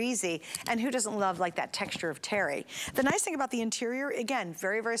easy breezy. And who doesn't love like that texture of terry? The nice thing about the interior, again,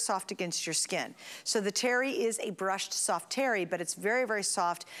 very, very soft against your skin. So the terry is a brushed soft terry, but it's very, very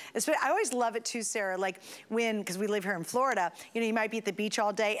soft. I always love it too, Sarah, like when, because we live here in Florida, you know, you might be at the beach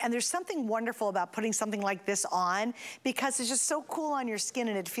all day, and there's something wonderful about putting something like this on because it's just so cool on your skin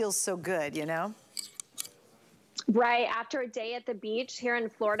and it feels so good, you know? Right, after a day at the beach here in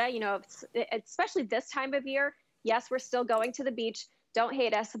Florida, you know, especially this time of year, yes, we're still going to the beach, don't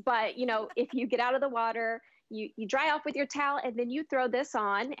hate us, but you know, if you get out of the water, you dry off with your towel and then you throw this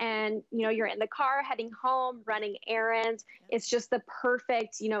on and, you know, you're in the car heading home, running errands. It's just the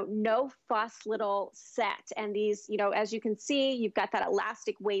perfect, you know, no fuss little set. And these, you know, as you can see, you've got that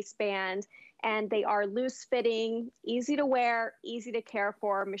elastic waistband and they are loose fitting, easy to wear, easy to care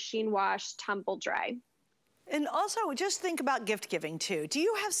for, machine wash, tumble dry. And also, just think about gift giving too. Do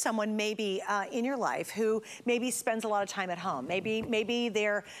you have someone maybe in your life who maybe spends a lot of time at home? Maybe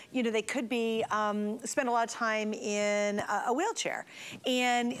they're, you know, they could be spend a lot of time in a wheelchair,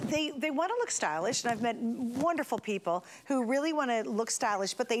 and they want to look stylish. And I've met wonderful people who really want to look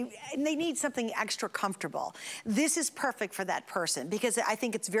stylish, but they need something extra comfortable. This is perfect for that person because I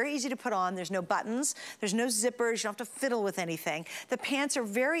think it's very easy to put on. There's no buttons, there's no zippers. You don't have to fiddle with anything. The pants are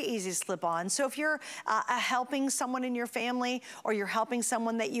very easy to slip on. So if you're helping someone in your family or you're helping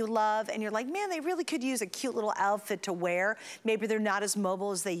someone that you love and you're like, man, they really could use a cute little outfit to wear. Maybe they're not as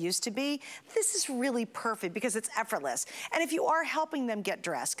mobile as they used to be. This is really perfect because it's effortless. And if you are helping them get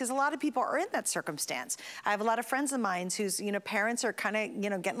dressed, because a lot of people are in that circumstance. I have a lot of friends of mine whose, you know, parents are kind of, you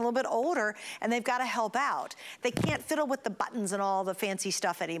know, getting a little bit older and they've got to help out. They can't fiddle with the buttons and all the fancy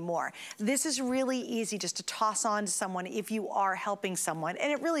stuff anymore. This is really easy just to toss on to someone if you are helping someone,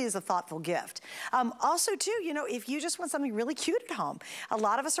 and it really is a thoughtful gift. Also too, you know, if you just want something really cute at home, a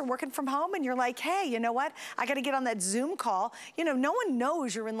lot of us are working from home and you're like, hey, you know what? I got to get on that Zoom call. You know, no one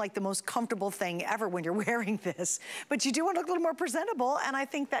knows you're in like the most comfortable thing ever when you're wearing this, but you do want to look a little more presentable. And I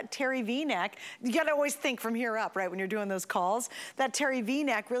think that terry V-neck, you got to always think from here up, right? When you're doing those calls, that terry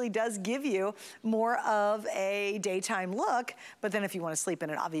V-neck really does give you more of a daytime look. But then if you want to sleep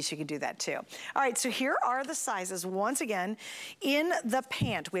in it, obviously you can do that too. All right, so here are the sizes. Once again, in the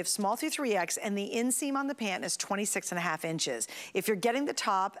pant, we have small through 3X, and the inseam on the pant is 26.5 inches. If you're getting the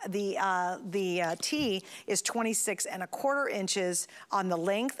top, the tee is 26.25 inches on the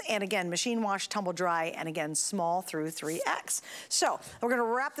length, and again, machine wash, tumble dry, and again, small through 3X. So we're gonna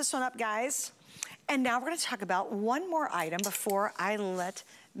wrap this one up, guys. And now we're gonna talk about one more item before I let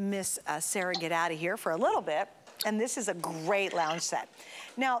Miss Sarah get out of here for a little bit. And this is a great lounge set.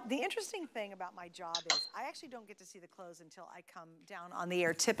 Now, the interesting thing about my job is I actually don't get to see the clothes until I come down on the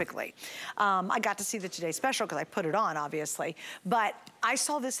air typically. I got to see the Today Special because I put it on, obviously. But I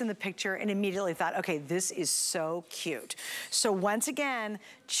saw this in the picture and immediately thought, okay, this is so cute. So once again,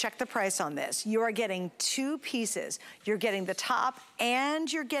 check the price on this. You are getting 2 pieces. You're getting the top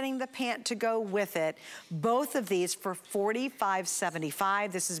and you're getting the pant to go with it. Both of these for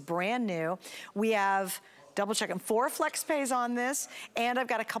 $45.75. This is brand new. We have, double checking, 4 flex pays on this, and I've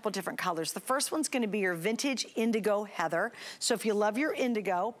got a couple different colors. The first one's gonna be your vintage indigo heather. So if you love your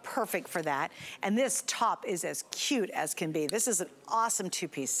indigo, perfect for that. And this top is as cute as can be. This is an awesome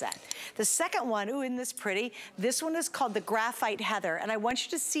 2-piece set. The second one, ooh, isn't this pretty? This one is called the graphite heather, and I want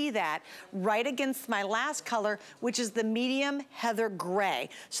you to see that right against my last color, which is the medium heather gray.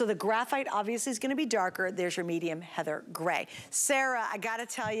 So the graphite obviously is gonna be darker. There's your medium heather gray. Sarah, I gotta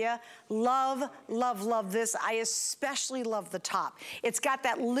tell you, love, love, love this. I especially love the top. It's got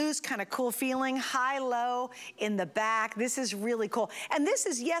that loose kind of cool feeling, high-low in the back. This is really cool. And this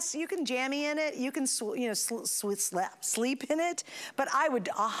is, yes, you can jammy in it. You can, you know, sleep in it. But I would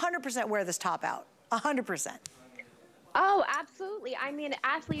 100% wear this top out, 100%. Oh, absolutely. I mean,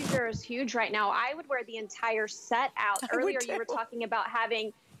 athleisure is huge right now. I would wear the entire set out. Earlier, you were talking about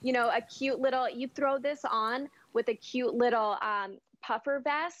having, you know, a cute little, you throw this on with a cute little puffer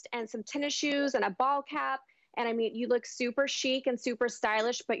vest and some tennis shoes and a ball cap. And I mean, you look super chic and super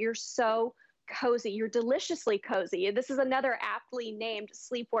stylish, but you're so cozy. You're deliciously cozy. This is another aptly named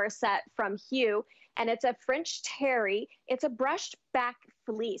sleepwear set from Hue, and it's a French terry. It's a brushed back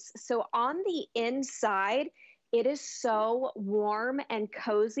fleece. So on the inside, it is so warm and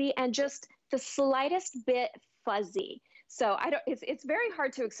cozy and just the slightest bit fuzzy. So it's very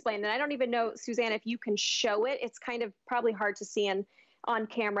hard to explain. And I don't even know, Suzanne, if you can show it. It's kind of probably hard to see on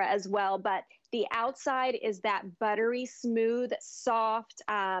camera as well. But the outside is that buttery, smooth, soft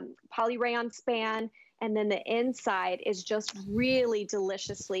polyrayon span. And then the inside is just really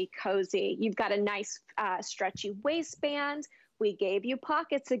deliciously cozy. You've got a nice stretchy waistband We gave you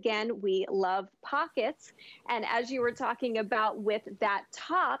pockets again. We love pockets. And as you were talking about with that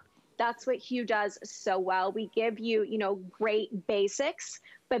top, that's what Hue does so well. We give you, you know, great basics,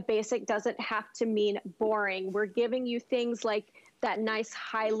 but basic doesn't have to mean boring. We're giving you things like that nice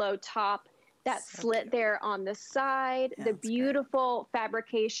high-low top, that slit there on the side, the beautiful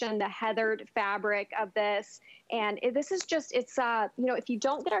fabrication, the heathered fabric of this. And this is just, it's, you know, if you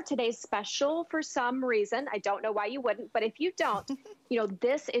don't get our today's special for some reason, I don't know why you wouldn't, but if you don't, you know,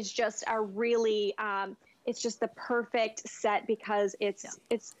 this is just a really, it's just the perfect set because it's,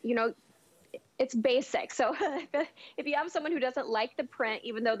 you know, it's basic. So if you have someone who doesn't like the print,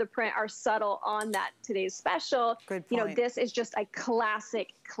 even though the print are subtle on that today's special, you know, this is just a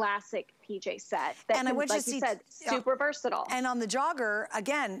classic PJ set. That and can, I want like you said, super versatile. And on the jogger,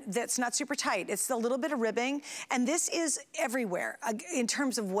 again, that's not super tight. It's a little bit of ribbing, and this is everywhere in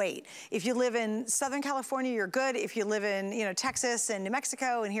terms of weight. If you live in Southern California, you're good. If you live in, you know, Texas and New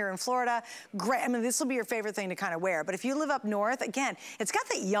Mexico and here in Florida, great. I mean, this will be your favorite thing to kind of wear. But if you live up north, again, it's got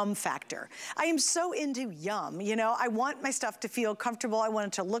that yum factor. I am so into yum, you know. I want my stuff to feel comfortable. I want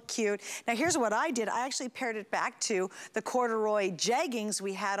it to look cute. Now, here's what I did. I actually paired it back to the corduroy jeggings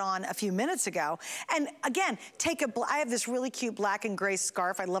we had on a few minutes ago. And again, I have this really cute black and gray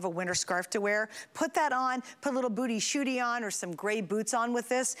scarf. I love a winter scarf to wear. Put that on, put a little booty shooty on or some gray boots on with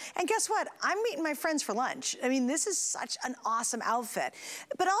this. And guess what? I'm meeting my friends for lunch. I mean, this is such an awesome outfit.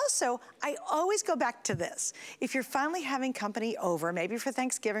 But also, I always go back to this. If you're finally having company over, maybe for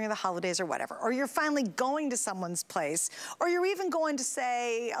Thanksgiving or the holidays or whatever, or you're finally going to someone's place, or you're even going to,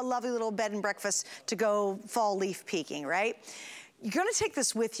 say, a lovely little bed and breakfast to go fall leaf peeking, right? You're gonna take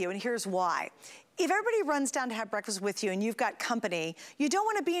this with you, and here's why. If everybody runs down to have breakfast with you and you've got company, you don't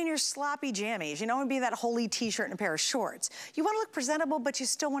want to be in your sloppy jammies. You don't want to be in that holy t-shirt and a pair of shorts. You want to look presentable, but you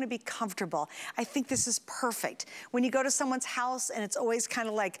still want to be comfortable. I think this is perfect. When you go to someone's house and it's always kind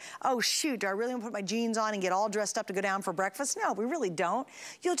of like, oh shoot, do I really want to put my jeans on and get all dressed up to go down for breakfast? No, we really don't.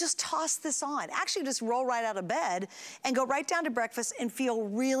 You'll just toss this on. Actually, just roll right out of bed and go right down to breakfast and feel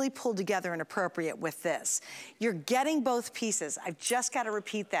really pulled together and appropriate with this. You're getting both pieces. I've just got to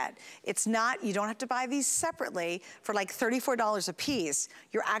repeat that. It's not, you don't have to buy these separately for like $34 a piece.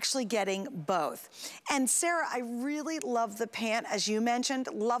 You're actually getting both. And Sarah, I really love the pant, as you mentioned,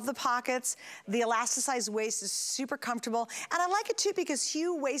 love the pockets. The elasticized waist is super comfortable. And I like it too because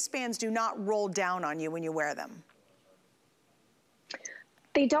Hue waistbands do not roll down on you when you wear them.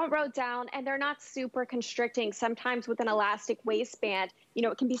 They don't roll down and they're not super constricting. Sometimes with an elastic waistband, you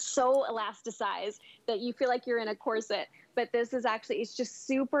know, it can be so elasticized that you feel like you're in a corset. But this is actually, it's just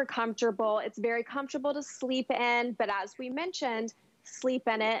super comfortable. It's very comfortable to sleep in. But as we mentioned, sleep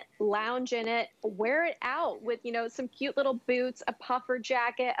in it, lounge in it, wear it out with, you know, some cute little boots, a puffer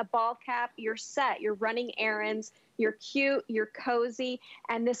jacket, a ball cap. You're set. You're running errands. You're cute. You're cozy.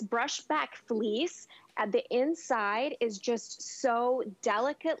 And this brush back fleece at the inside is just so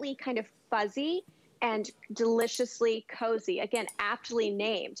delicately kind of fuzzy and deliciously cozy. Again, aptly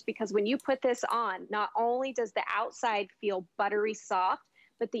named, because when you put this on, not only does the outside feel buttery soft,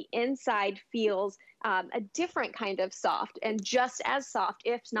 but the inside feels a different kind of soft, and just as soft,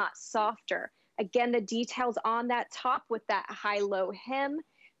 if not softer. Again, the details on that top with that high-low hem,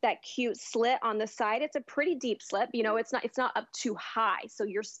 that cute slit on the side. It's a pretty deep slit. You know, it's not up too high, so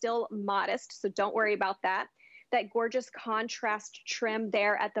you're still modest, so don't worry about that. That gorgeous contrast trim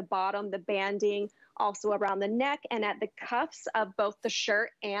there at the bottom, the banding, also around the neck and at the cuffs of both the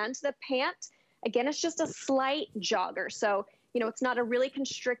shirt and the pant. Again, it's just a slight jogger. So, you know, it's not a really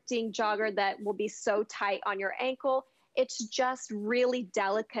constricting jogger that will be so tight on your ankle. It's just really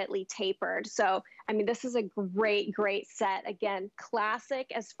delicately tapered. So, I mean, this is a great, great set. Again, classic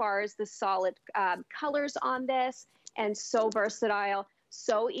as far as the solid colors on this, and so versatile,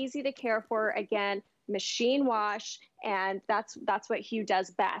 so easy to care for. Again, machine wash, and that's what Hue does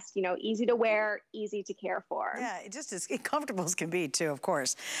best. You know, easy to wear, easy to care for. Yeah, it just is comfortable as can be too, of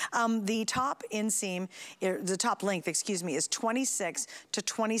course. The top inseam, the top length, excuse me, is 26 to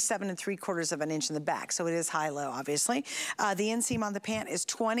 27 3/4 of an inch in the back, so it is high-low, obviously. The inseam on the pant is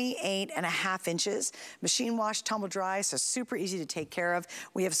 28.5 inches. Machine wash, tumble dry, so super easy to take care of.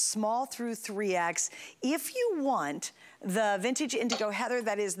 We have small through 3X. If you want the vintage indigo heather,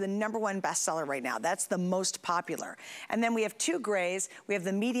 that is the #1 bestseller right now. That's the most popular. And then we have 2 grays. We have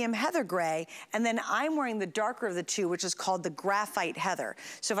the medium heather gray, and then I'm wearing the darker of the 2, which is called the graphite heather.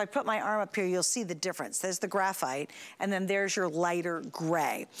 So if I put my arm up here, you'll see the difference. There's the graphite, and then there's your lighter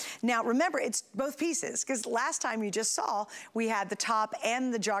gray. Now remember, it's both pieces, because last time you just saw, we had the top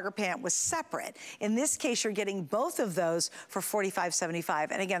and the jogger pant was separate. In this case, you're getting both of those for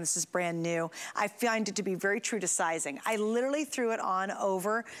 $45.75. And again, this is brand new. I find it to be very true to sizing. I literally threw it on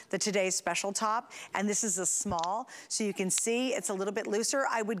over the Today's Special top, and this is a small, so you can see it's a little bit looser.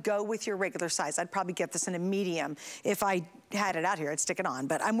 I would go with your regular size. I'd probably get this in a medium. If I had it out here, I'd stick it on,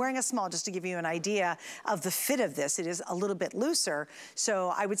 but I'm wearing a small just to give you an idea of the fit of this. It is a little bit looser,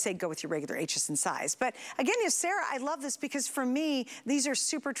 so I would say go with your regular HSN size. But again, Sarah, I love this because for me, these are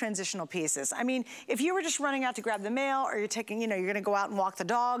super transitional pieces. I mean, if you were just running out to grab the mail, or you're taking, you're gonna go out and walk the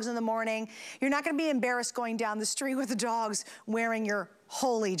dogs in the morning, you're not gonna be embarrassed going down the street with the dogs wearing your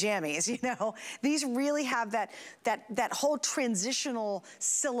holy jammies, These really have that whole transitional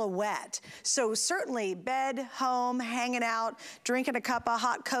silhouette. So certainly bed, home, hanging out, drinking a cup of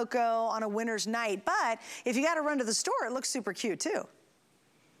hot cocoa on a winter's night. But if you gotta run to the store, it looks super cute too.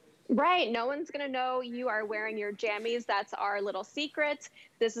 Right, no one's gonna know you are wearing your jammies. That's our little secret.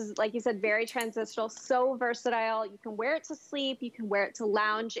 This is, like you said, very transitional, so versatile. You can wear it to sleep, you can wear it to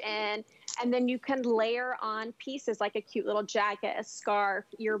lounge in, and then you can layer on pieces like a cute little jacket, a scarf,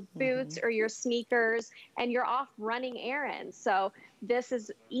 your boots or your sneakers, and you're off running errands. So this is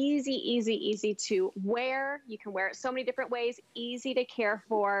easy, easy, easy to wear. You can wear it so many different ways, easy to care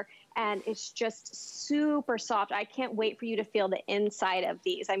for, and it's just super soft. I can't wait for you to feel the inside of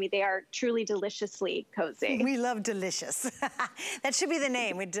these. I mean, they are truly deliciously cozy. We love delicious. That should be the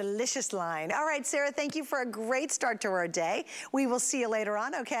name, a delicious line. All right, Sarah, thank you for a great start to our day. We will see you later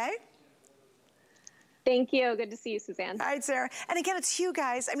on, okay? Thank you. Good to see you, Suzanne. All right, Sarah. And again, it's Hue,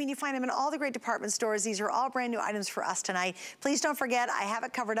 guys. I mean, you find them in all the great department stores. These are all brand new items for us tonight. Please don't forget, I have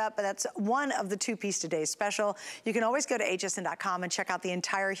it covered up, but that's one of the 2-piece Today's Special. You can always go to hsn.com and check out the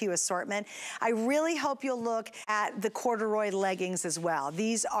entire Hue assortment. I really hope you'll look at the corduroy leggings as well.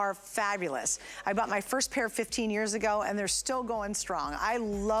 These are fabulous. I bought my first pair 15 years ago, and they're still going strong. I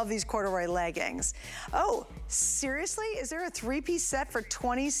love these corduroy leggings. Oh, seriously? Is there a 3-piece set for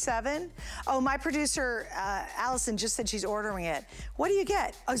 $27? Oh, my producer, Allison just said she's ordering it. What do you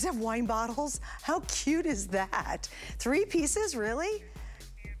get? Oh, does it have wine bottles? How cute is that? 3 pieces, really?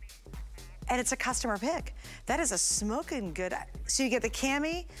 And it's a customer pick. That is a smoking good. So you get the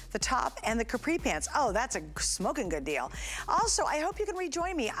cami, the top, and the capri pants. Oh, that's a smoking good deal. Also, I hope you can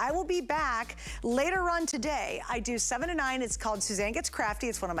rejoin me. I will be back later on today. I do 7 to 9. It's called Suzanne Gets Crafty.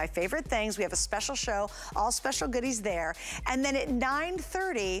 It's one of my favorite things. We have a special show, all special goodies there. And then at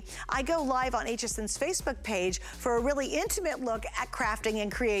 9:30, I go live on HSN's Facebook page for a really intimate look at crafting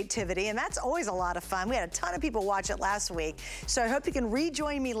and creativity. And that's always a lot of fun. We had a ton of people watch it last week. So I hope you can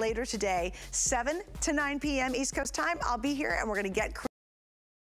rejoin me later today, 7 to 9 p.m. East Coast time. I'll be here, and we're going to get